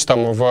ложусь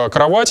там в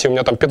кровати, у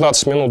меня там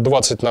 15 минут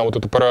 20 на вот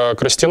эту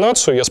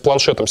прокрастинацию, я с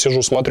планшетом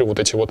сижу, смотрю вот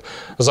эти вот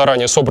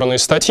заранее собранные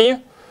статьи,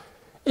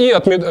 и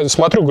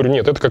смотрю, говорю: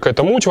 нет, это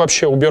какая-то муть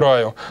вообще,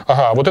 убираю.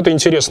 Ага, вот это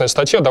интересная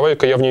статья,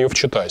 давай-ка я в нее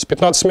вчитаюсь.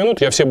 15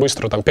 минут я все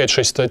быстро, там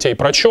 5-6 статей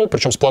прочел,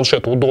 причем с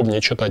планшета удобнее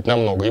читать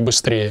намного и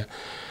быстрее.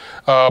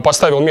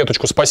 Поставил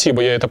меточку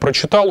 «Спасибо, я это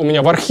прочитал». У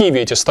меня в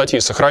архиве эти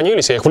статьи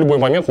сохранились, я их в любой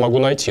момент могу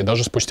найти,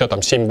 даже спустя там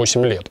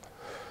 7-8 лет.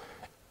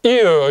 И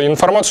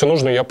информацию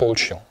нужную я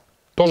получил.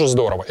 Тоже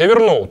здорово.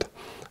 Evernote.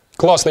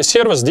 Классный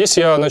сервис. Здесь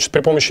я, значит,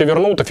 при помощи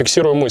Evernote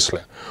фиксирую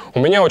мысли. У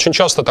меня очень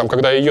часто, там,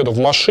 когда я еду в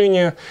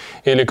машине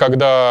или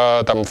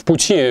когда там, в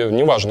пути,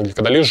 неважно,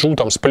 когда лежу,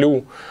 там,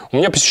 сплю, у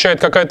меня посещает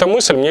какая-то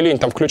мысль, мне лень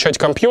там, включать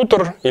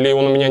компьютер или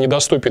он у меня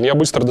недоступен, я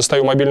быстро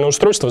достаю мобильное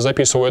устройство,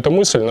 записываю эту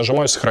мысль,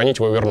 нажимаю «Сохранить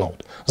в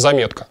Evernote».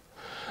 Заметка.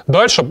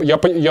 Дальше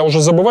я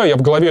уже забываю, я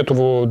в голове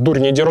эту дурь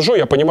не держу,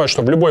 я понимаю,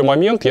 что в любой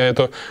момент я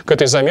к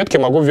этой заметке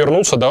могу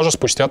вернуться даже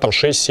спустя там,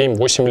 6, 7,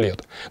 8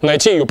 лет.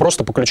 Найти ее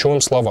просто по ключевым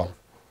словам.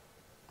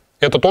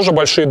 Это тоже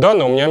большие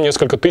данные, у меня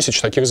несколько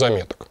тысяч таких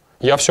заметок.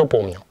 Я все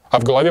помню, а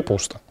в голове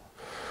пусто.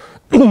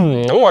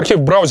 Ну, архив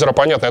браузера,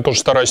 понятно, я тоже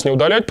стараюсь не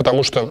удалять,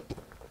 потому что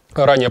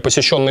ранее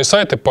посещенные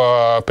сайты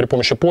при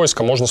помощи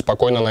поиска можно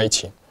спокойно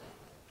найти.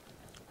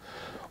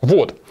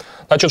 Вот.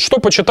 Значит, что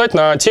почитать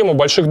на тему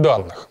больших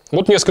данных?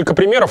 Вот несколько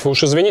примеров. Вы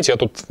уж извините, я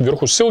тут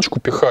вверху ссылочку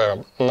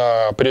пихаю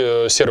на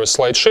сервис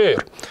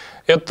SlideShare.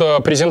 Это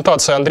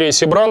презентация Андрея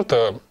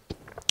Сибранта,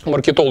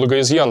 маркетолога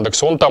из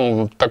Яндекса. Он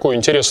там такой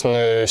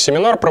интересный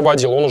семинар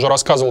проводил. Он уже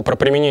рассказывал про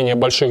применение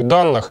больших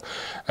данных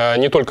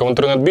не только в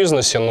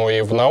интернет-бизнесе, но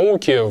и в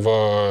науке,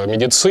 в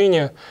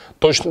медицине.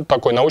 Точно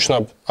такой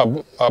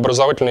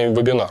научно-образовательный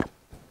вебинар.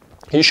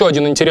 Еще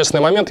один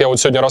интересный момент. Я вот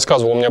сегодня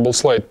рассказывал, у меня был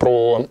слайд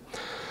про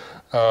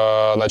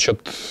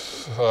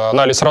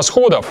анализ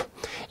расходов.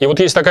 И вот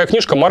есть такая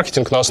книжка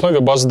 «Маркетинг на основе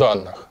баз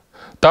данных».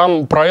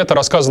 Там про это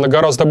рассказано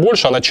гораздо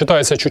больше. Она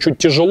читается чуть-чуть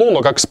тяжело,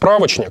 но как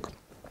справочник,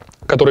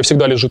 который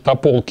всегда лежит на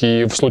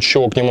полке, и в случае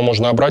чего к нему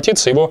можно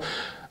обратиться, его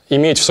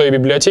иметь в своей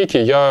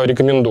библиотеке я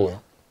рекомендую.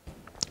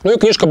 Ну и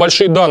книжка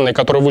 «Большие данные»,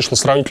 которая вышла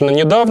сравнительно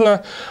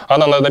недавно.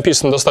 Она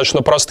написана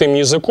достаточно простым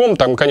языком.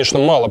 Там, конечно,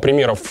 мало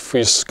примеров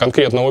из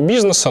конкретного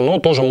бизнеса, но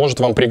тоже может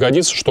вам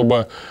пригодиться,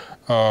 чтобы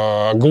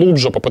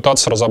глубже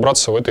попытаться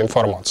разобраться в этой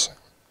информации.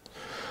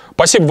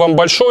 Спасибо вам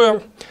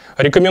большое.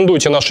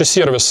 Рекомендуйте наши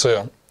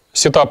сервисы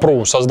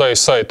Setup.ru, создай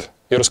сайт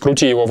и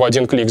раскрути его в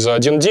один клик за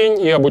один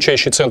день, и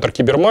обучающий центр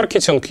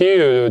кибермаркетинг,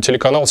 и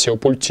телеканал SEO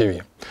Пульт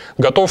ТВ.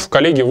 Готов,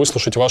 коллеги,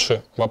 выслушать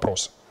ваши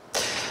вопросы.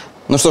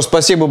 Ну что ж,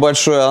 спасибо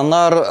большое,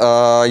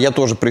 Анар. Я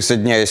тоже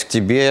присоединяюсь к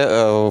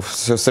тебе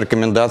с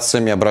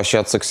рекомендациями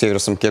обращаться к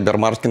сервисам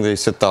кибермаркетинга и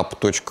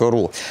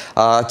setup.ru.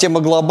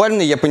 Тема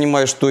глобальная, я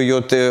понимаю, что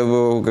ее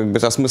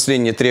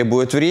осмысление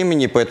требует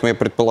времени, поэтому я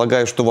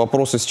предполагаю, что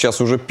вопросы сейчас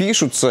уже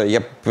пишутся.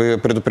 Я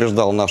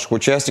предупреждал наших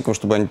участников,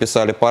 чтобы они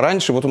писали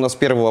пораньше. Вот у нас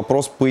первый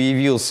вопрос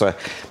появился,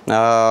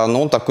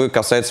 но он такой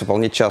касается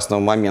вполне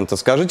частного момента.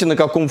 Скажите, на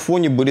каком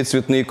фоне были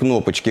цветные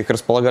кнопочки? Их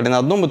располагали на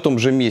одном и том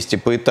же месте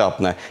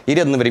поэтапно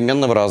или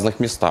одновременно в разных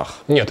местах?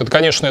 Нет, это,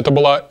 конечно, это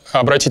было,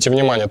 обратите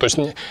внимание, то есть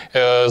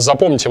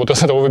запомните вот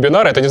из этого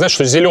вебинара, это не значит,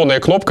 что зеленая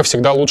кнопка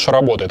всегда лучше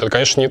работает. Это,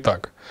 конечно, не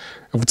так.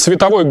 В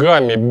цветовой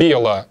гамме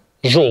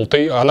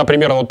бело-желтый, она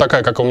примерно вот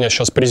такая, как у меня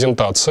сейчас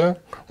презентация,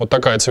 вот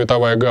такая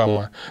цветовая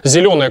гамма.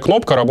 Зеленая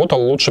кнопка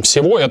работала лучше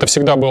всего, это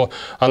всегда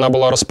она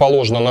была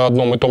расположена на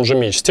одном и том же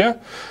месте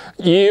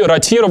и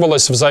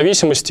ротировалась в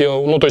зависимости,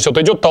 ну, то есть вот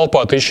идет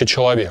толпа 1000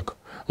 человек.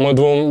 Мы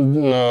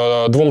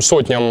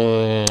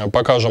 200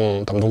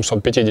 покажем, там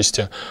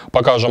 250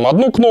 покажем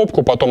одну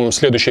кнопку, потом в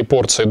следующей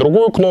порции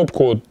другую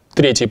кнопку,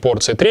 третьей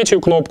порции третью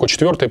кнопку,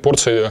 четвертой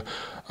порции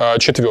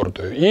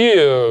четвертую. И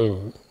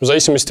в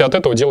зависимости от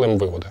этого делаем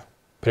выводы.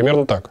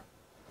 Примерно так.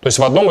 То есть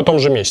в одном и том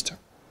же месте.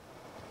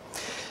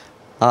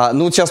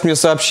 Ну, сейчас мне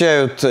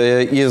сообщают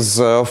из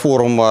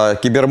форума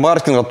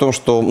кибермаркетинга о том,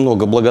 что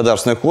много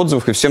благодарственных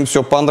отзывов, и всем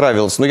все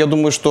понравилось. Но я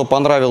думаю, что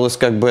понравилось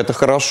это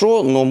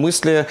хорошо, но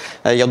мысли,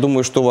 я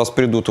думаю, что у вас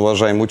придут,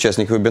 уважаемые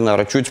участники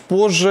вебинара, чуть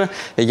позже.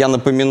 Я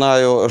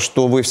напоминаю,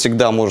 что вы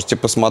всегда можете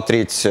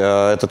посмотреть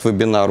этот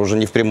вебинар уже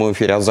не в прямом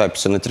эфире, а в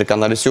записи на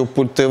телеканале SEO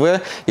Пульт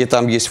ТВ, и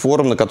там есть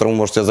форум, на котором вы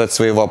можете задать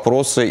свои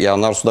вопросы, и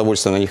Анар с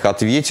удовольствием на них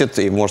ответит,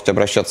 и вы можете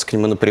обращаться к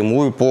нему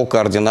напрямую по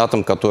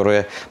координатам,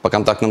 по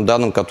контактным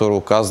данным, которые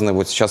указаны.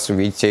 Вот сейчас вы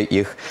видите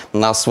их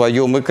на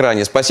своем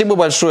экране. Спасибо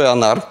большое,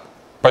 Анар.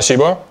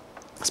 Спасибо.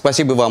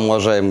 Спасибо вам,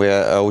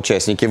 уважаемые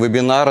участники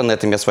вебинара. На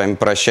этом я с вами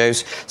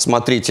прощаюсь.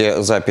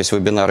 Смотрите запись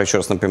вебинара, еще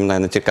раз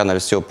напоминаю, на телеканале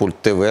SEO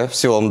Пульт ТВ.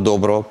 Всего вам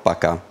доброго.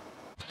 Пока.